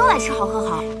乡亲都来吃好喝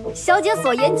好。小姐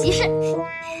所言极是。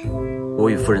我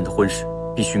与夫人的婚事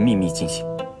必须秘密进行，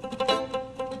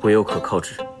唯有可靠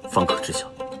之人方可知晓。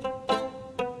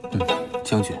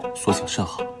将军所想甚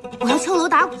好。我要敲锣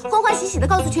打鼓，欢欢喜喜地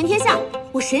告诉全天下，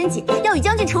我石人锦要与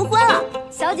将军成婚了。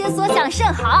小姐所想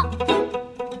甚好。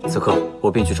此刻我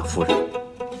便去找夫人。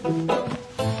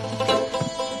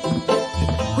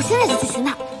我现在就去寻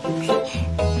她。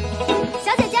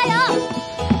小姐加油！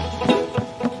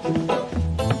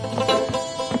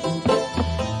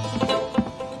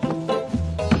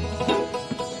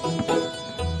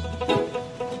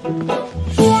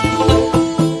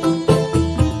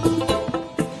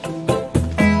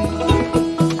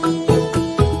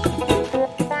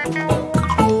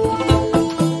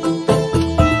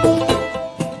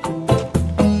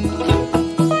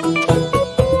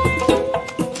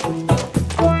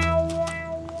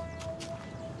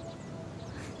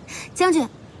将军，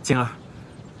锦儿，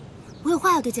我有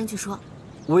话要对将军说。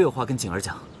我有话跟锦儿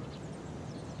讲。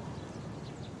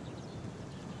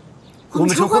我们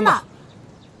成婚吧。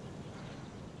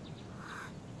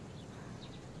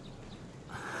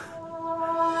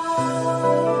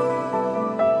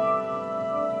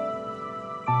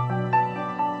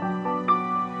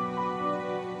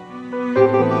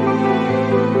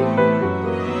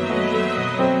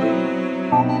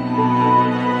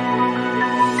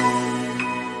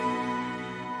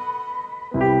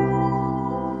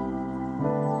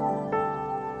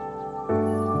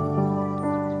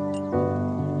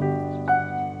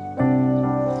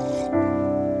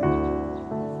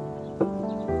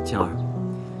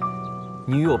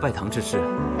我拜堂之事，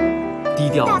低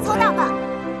调。大操大办。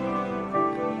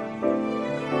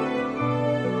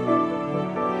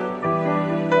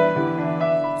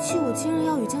既我今日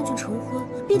要与将军成婚，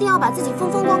必定要把自己风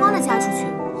风光光的嫁出去，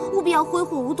务必要挥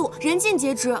霍无度，人尽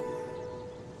皆知。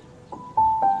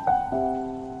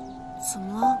怎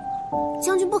么了？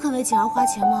将军不肯为锦儿花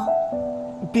钱吗？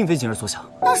并非锦儿所想。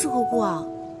那是何故啊？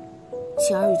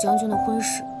锦儿与将军的婚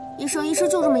事，一生一世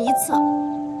就这么一次。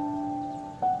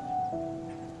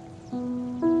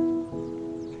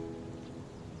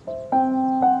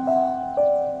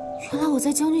原来我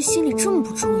在将军心里这么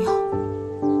不重要。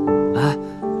哎，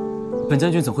本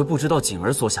将军怎会不知道锦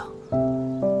儿所想？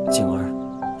锦儿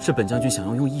是本将军想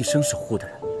要用一生守护的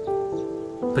人，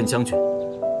本将军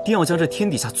定要将这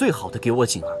天底下最好的给我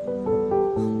锦儿。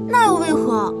那又为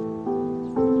何？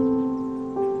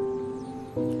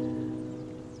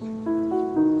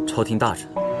朝廷大人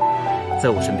在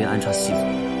我身边安插细作，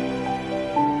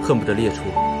恨不得列出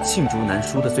罄竹难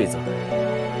书的罪责，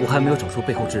我还没有找出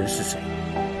背后之人是谁。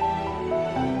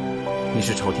你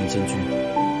是朝廷监军，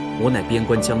我乃边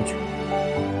关将军，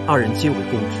二人皆为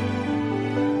公职，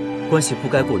关系不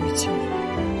该过于亲密，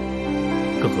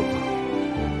更何况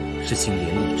是行联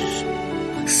立之事。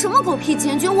什么狗屁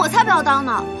监军，我才不要当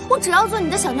呢！我只要做你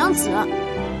的小娘子。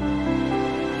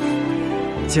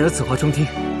锦儿此话中听。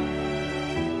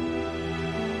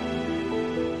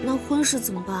那婚事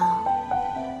怎么办啊？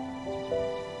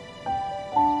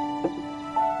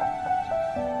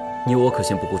你我可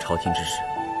先不顾朝廷之事，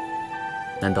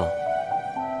难道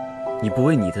你不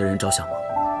为你的人着想吗？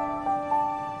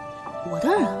我的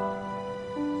人？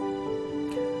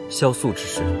萧肃之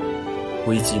事，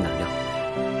危机难料。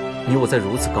你我在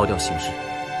如此高调行事，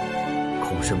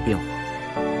恐生变化。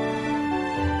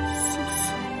素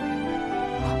素，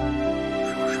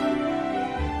柔柔，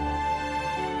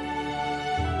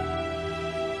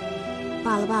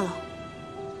罢了罢了，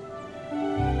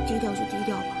低调就低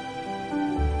调吧。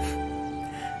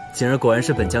锦儿果然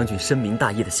是本将军深明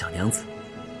大义的小娘子。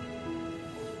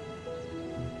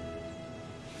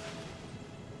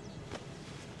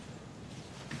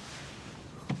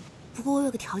不过我有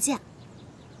个条件。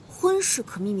婚事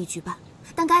可秘密举办，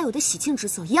但该有的喜庆之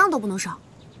色一样都不能少。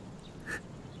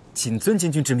谨遵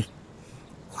监军之命。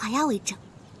画押为证。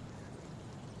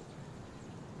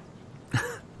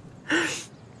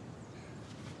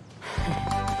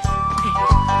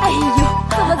哎呦，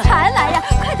怎么才来呀？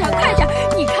快点快点，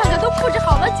你看看都布置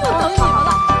好了，就等你们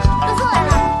了。德松来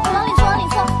了，往里坐往里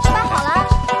坐，摆好了。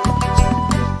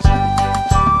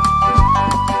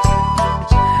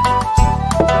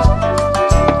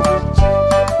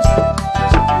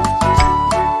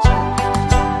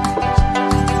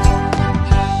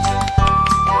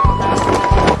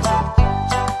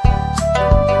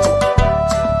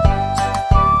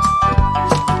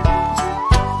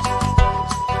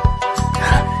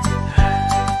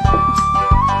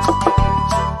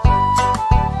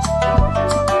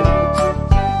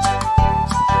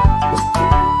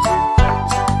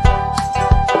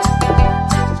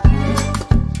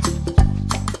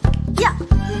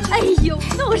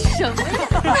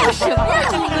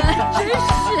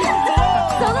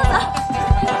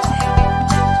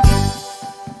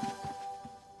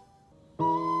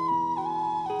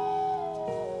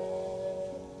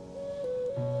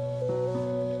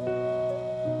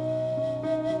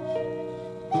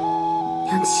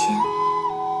娘亲，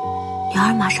苗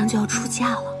儿马上就要出嫁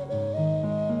了。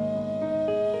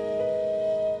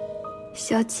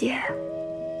小姐，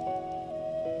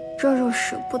肉肉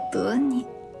舍不得你。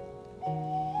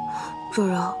肉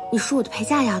肉，你是我的陪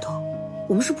嫁丫头，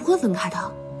我们是不会分开的。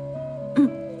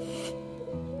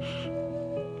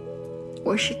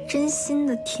我是真心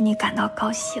的替你感到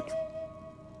高兴。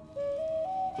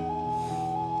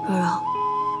肉肉，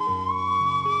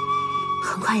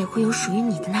很快也会有属于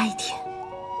你的那一天。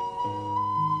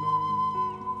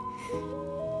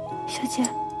小姐，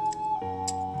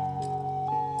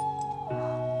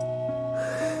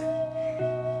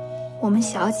我们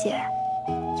小姐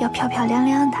要漂漂亮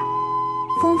亮的，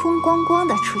风风光光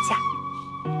的出嫁。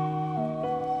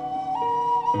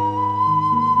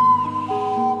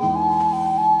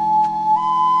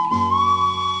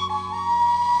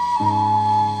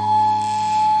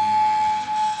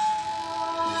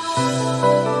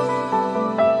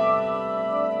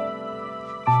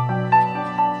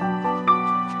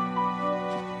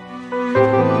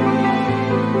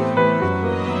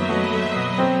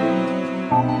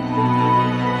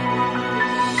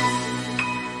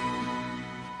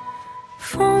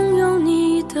风有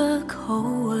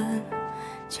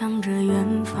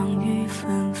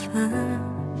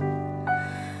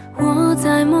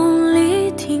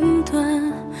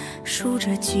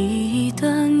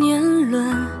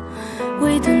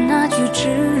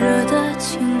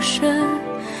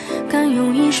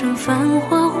用一生繁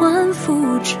华换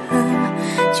浮沉，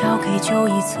交给旧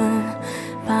一寸，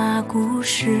把故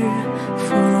事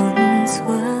封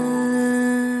存。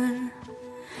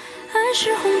爱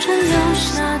是红尘留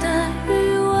下的余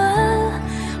温，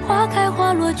花开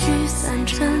花落聚散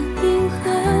成阴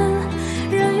痕，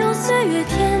任由岁月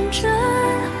天真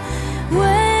为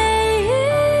一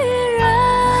人。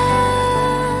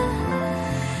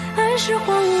爱是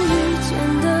荒芜遇见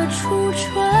的初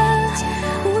春，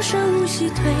无声无息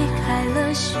推开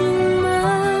了心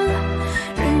门，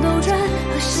人斗转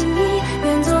和心意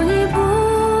愿做一步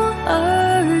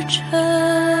而成。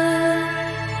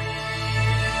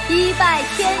一拜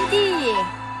天地。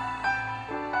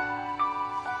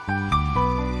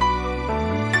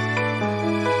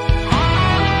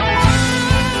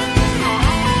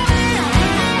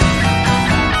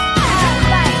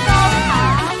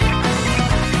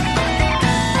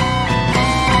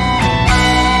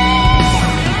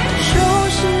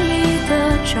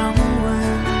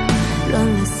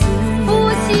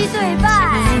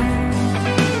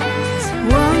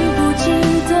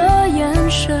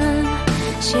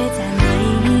写在每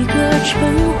一个晨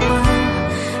昏，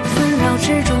纷扰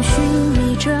之中寻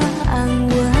觅着安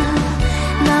稳，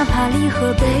哪怕离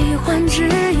合悲欢只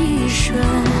一瞬，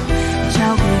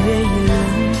交给月一轮，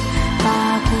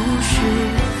把故事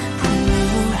铺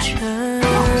陈。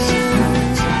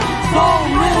送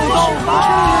入洞房。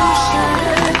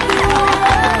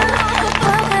花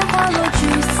开花落聚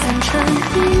散成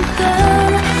阴痕，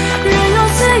任由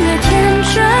岁月天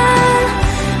真。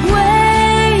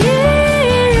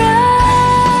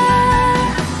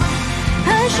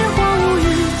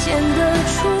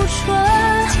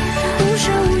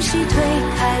推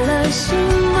开了心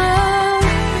门，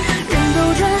人斗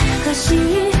转和心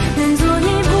意愿做一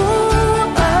步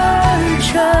而成。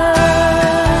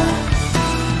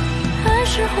爱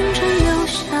是红尘留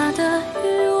下的余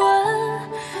温，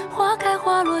花开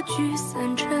花落聚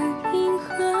散成阴痕，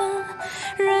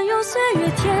任由岁月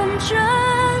天真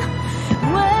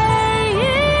为一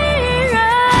人。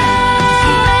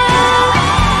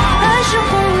爱是荒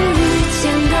芜遇见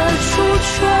的初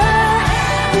春，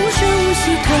无声无息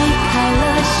推开了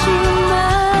心门，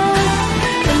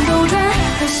人斗转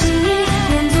和心意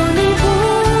愿做一步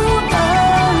而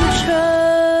成。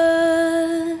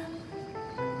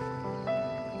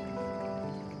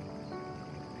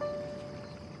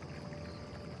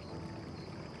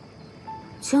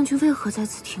将军为何在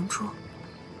此停住？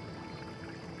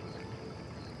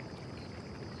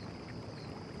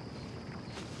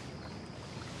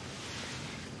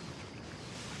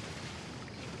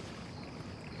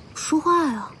说话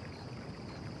呀！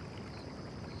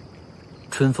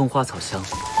春风花草香，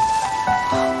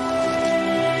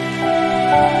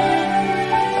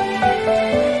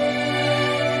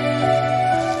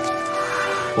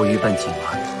我欲伴锦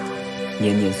儿，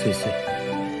年年岁岁，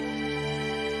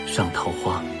赏桃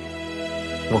花，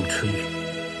望春雨。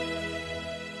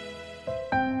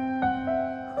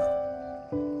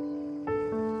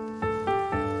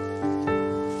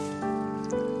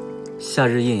夏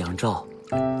日艳阳照，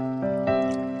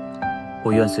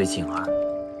我愿随锦儿，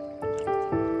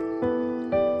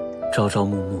朝朝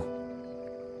暮暮，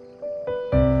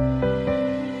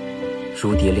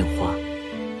如蝶恋花，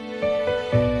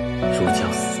如胶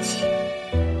似漆。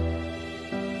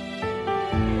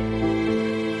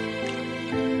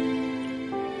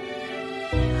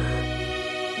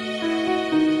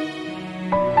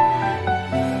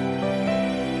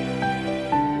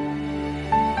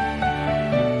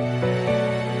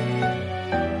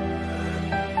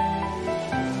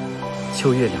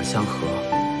秋月两相和，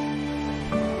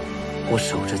我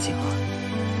守着锦儿，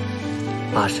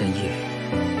巴山夜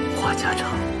雨话家常。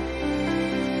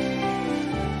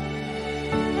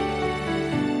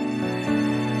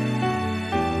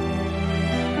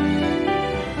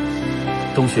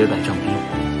冬雪百丈冰，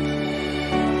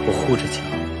我护着锦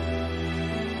儿，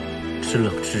知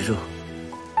冷知热，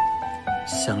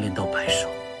相恋到白首。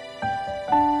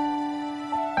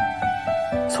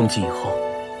从今以后，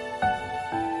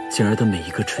锦儿的每一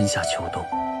个春夏秋冬，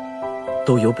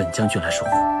都由本将军来守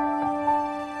护。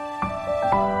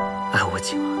爱我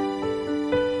锦儿，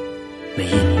每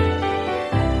一年，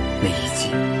每一季，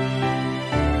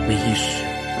每一时，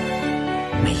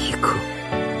每一刻，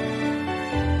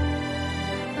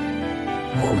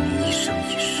护你一生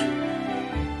一世。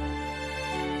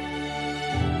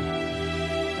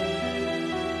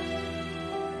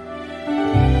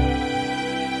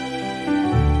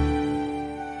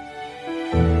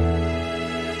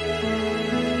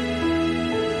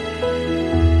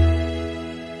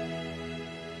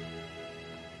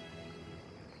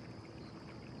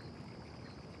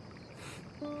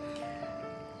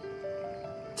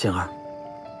简儿，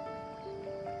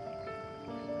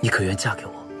你可愿嫁给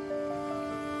我？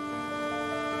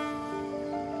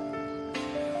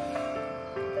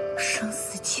生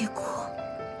死契阔，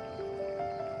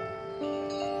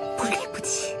不离不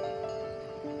弃。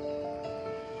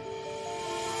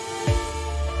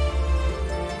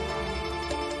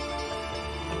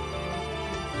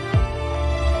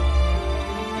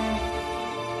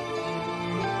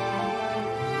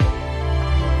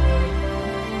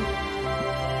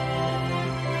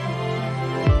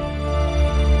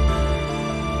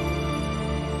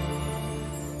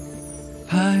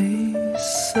白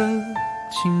色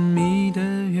静谧的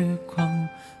月光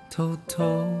偷偷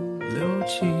流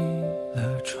进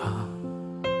了窗，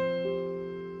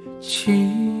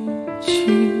轻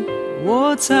轻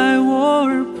握在我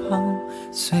耳旁，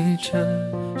随着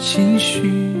心绪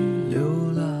流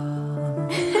浪。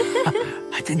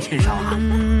还真天上啊！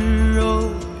温柔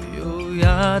优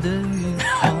雅的月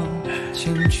光，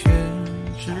缱绻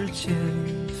指尖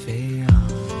飞扬，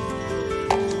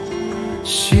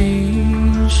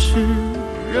心事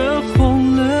惹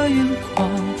红了眼眶，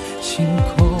星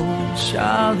空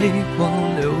下泪光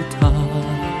流淌。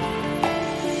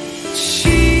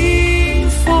清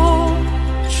风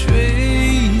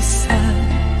吹散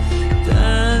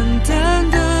淡淡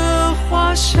的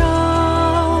花香，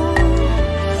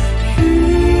余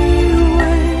味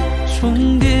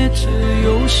重叠着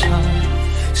忧伤，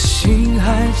心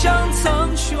还将苍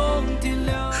穹点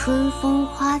亮。春风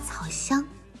花草香，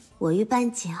我欲伴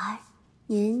简儿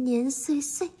年年岁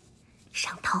岁，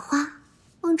赏桃花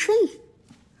望春雨，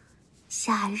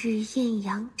夏日艳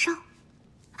阳照。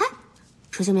哎，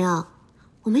楚秀明，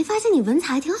我没发现你文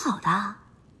采还挺好的。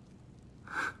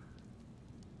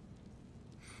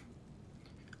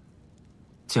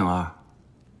简儿，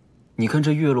你看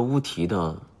这月落乌啼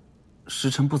的，时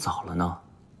辰不早了呢。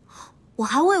我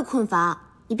还未困乏，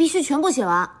你必须全部写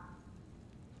完。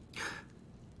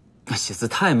那写字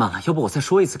太慢了，要不我再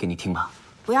说一次给你听吧？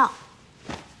不要，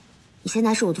你现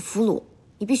在是我的俘虏，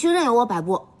你必须任由我摆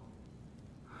布。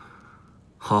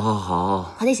好，好，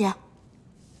好，快点写。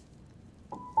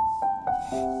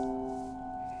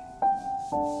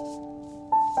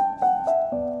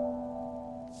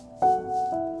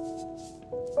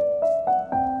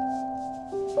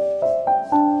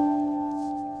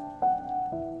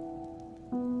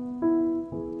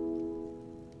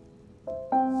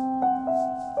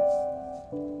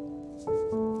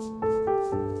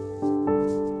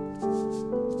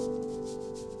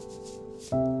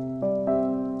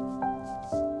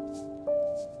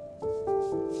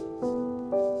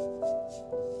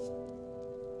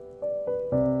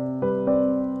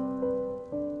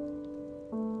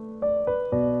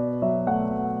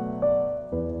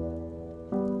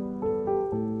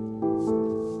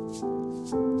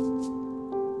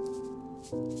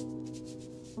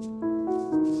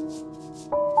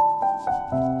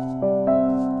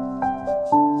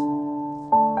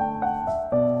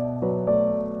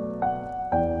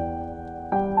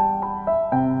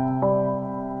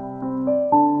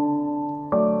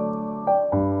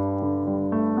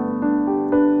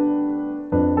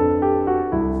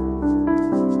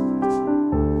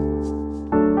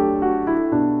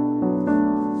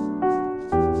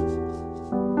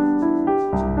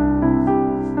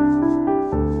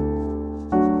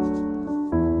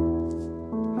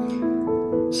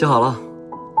写好了。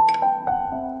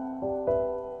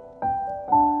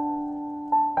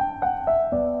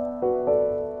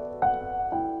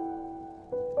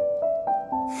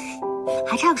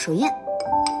还差个手印。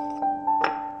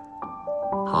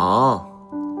好。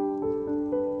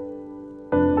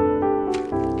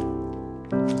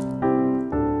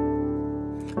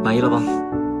满意了吧？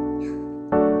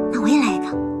那我也来一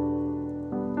个。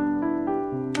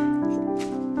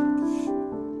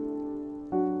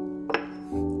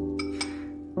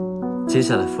接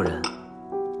下来，夫人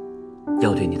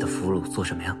要对你的俘虏做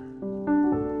什么呀？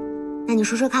那你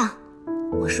说说看，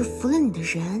我是服了你的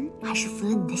人，还是服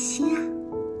了你的心啊？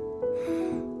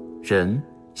人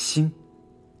心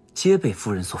皆被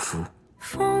夫人所服。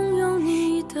风有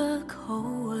你的口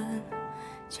吻，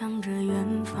将这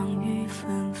远方雨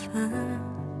纷纷。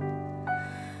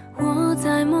我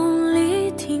在梦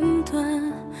里停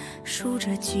顿，数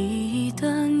着记忆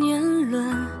的年轮，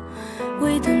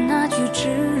为等那句炙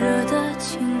热的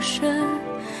情深，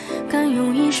敢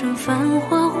用一生繁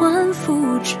华换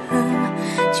浮沉，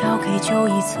交给旧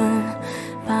一寸，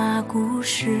把故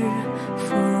事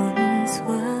封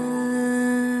存。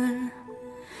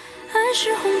爱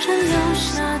是红尘留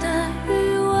下的余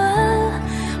温，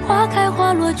花开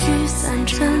花落聚散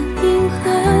成阴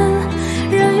痕，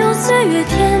任由岁月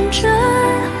天真，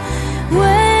唯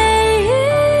一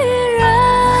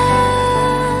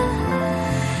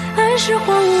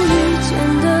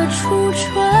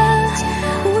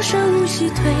己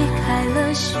推开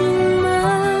了心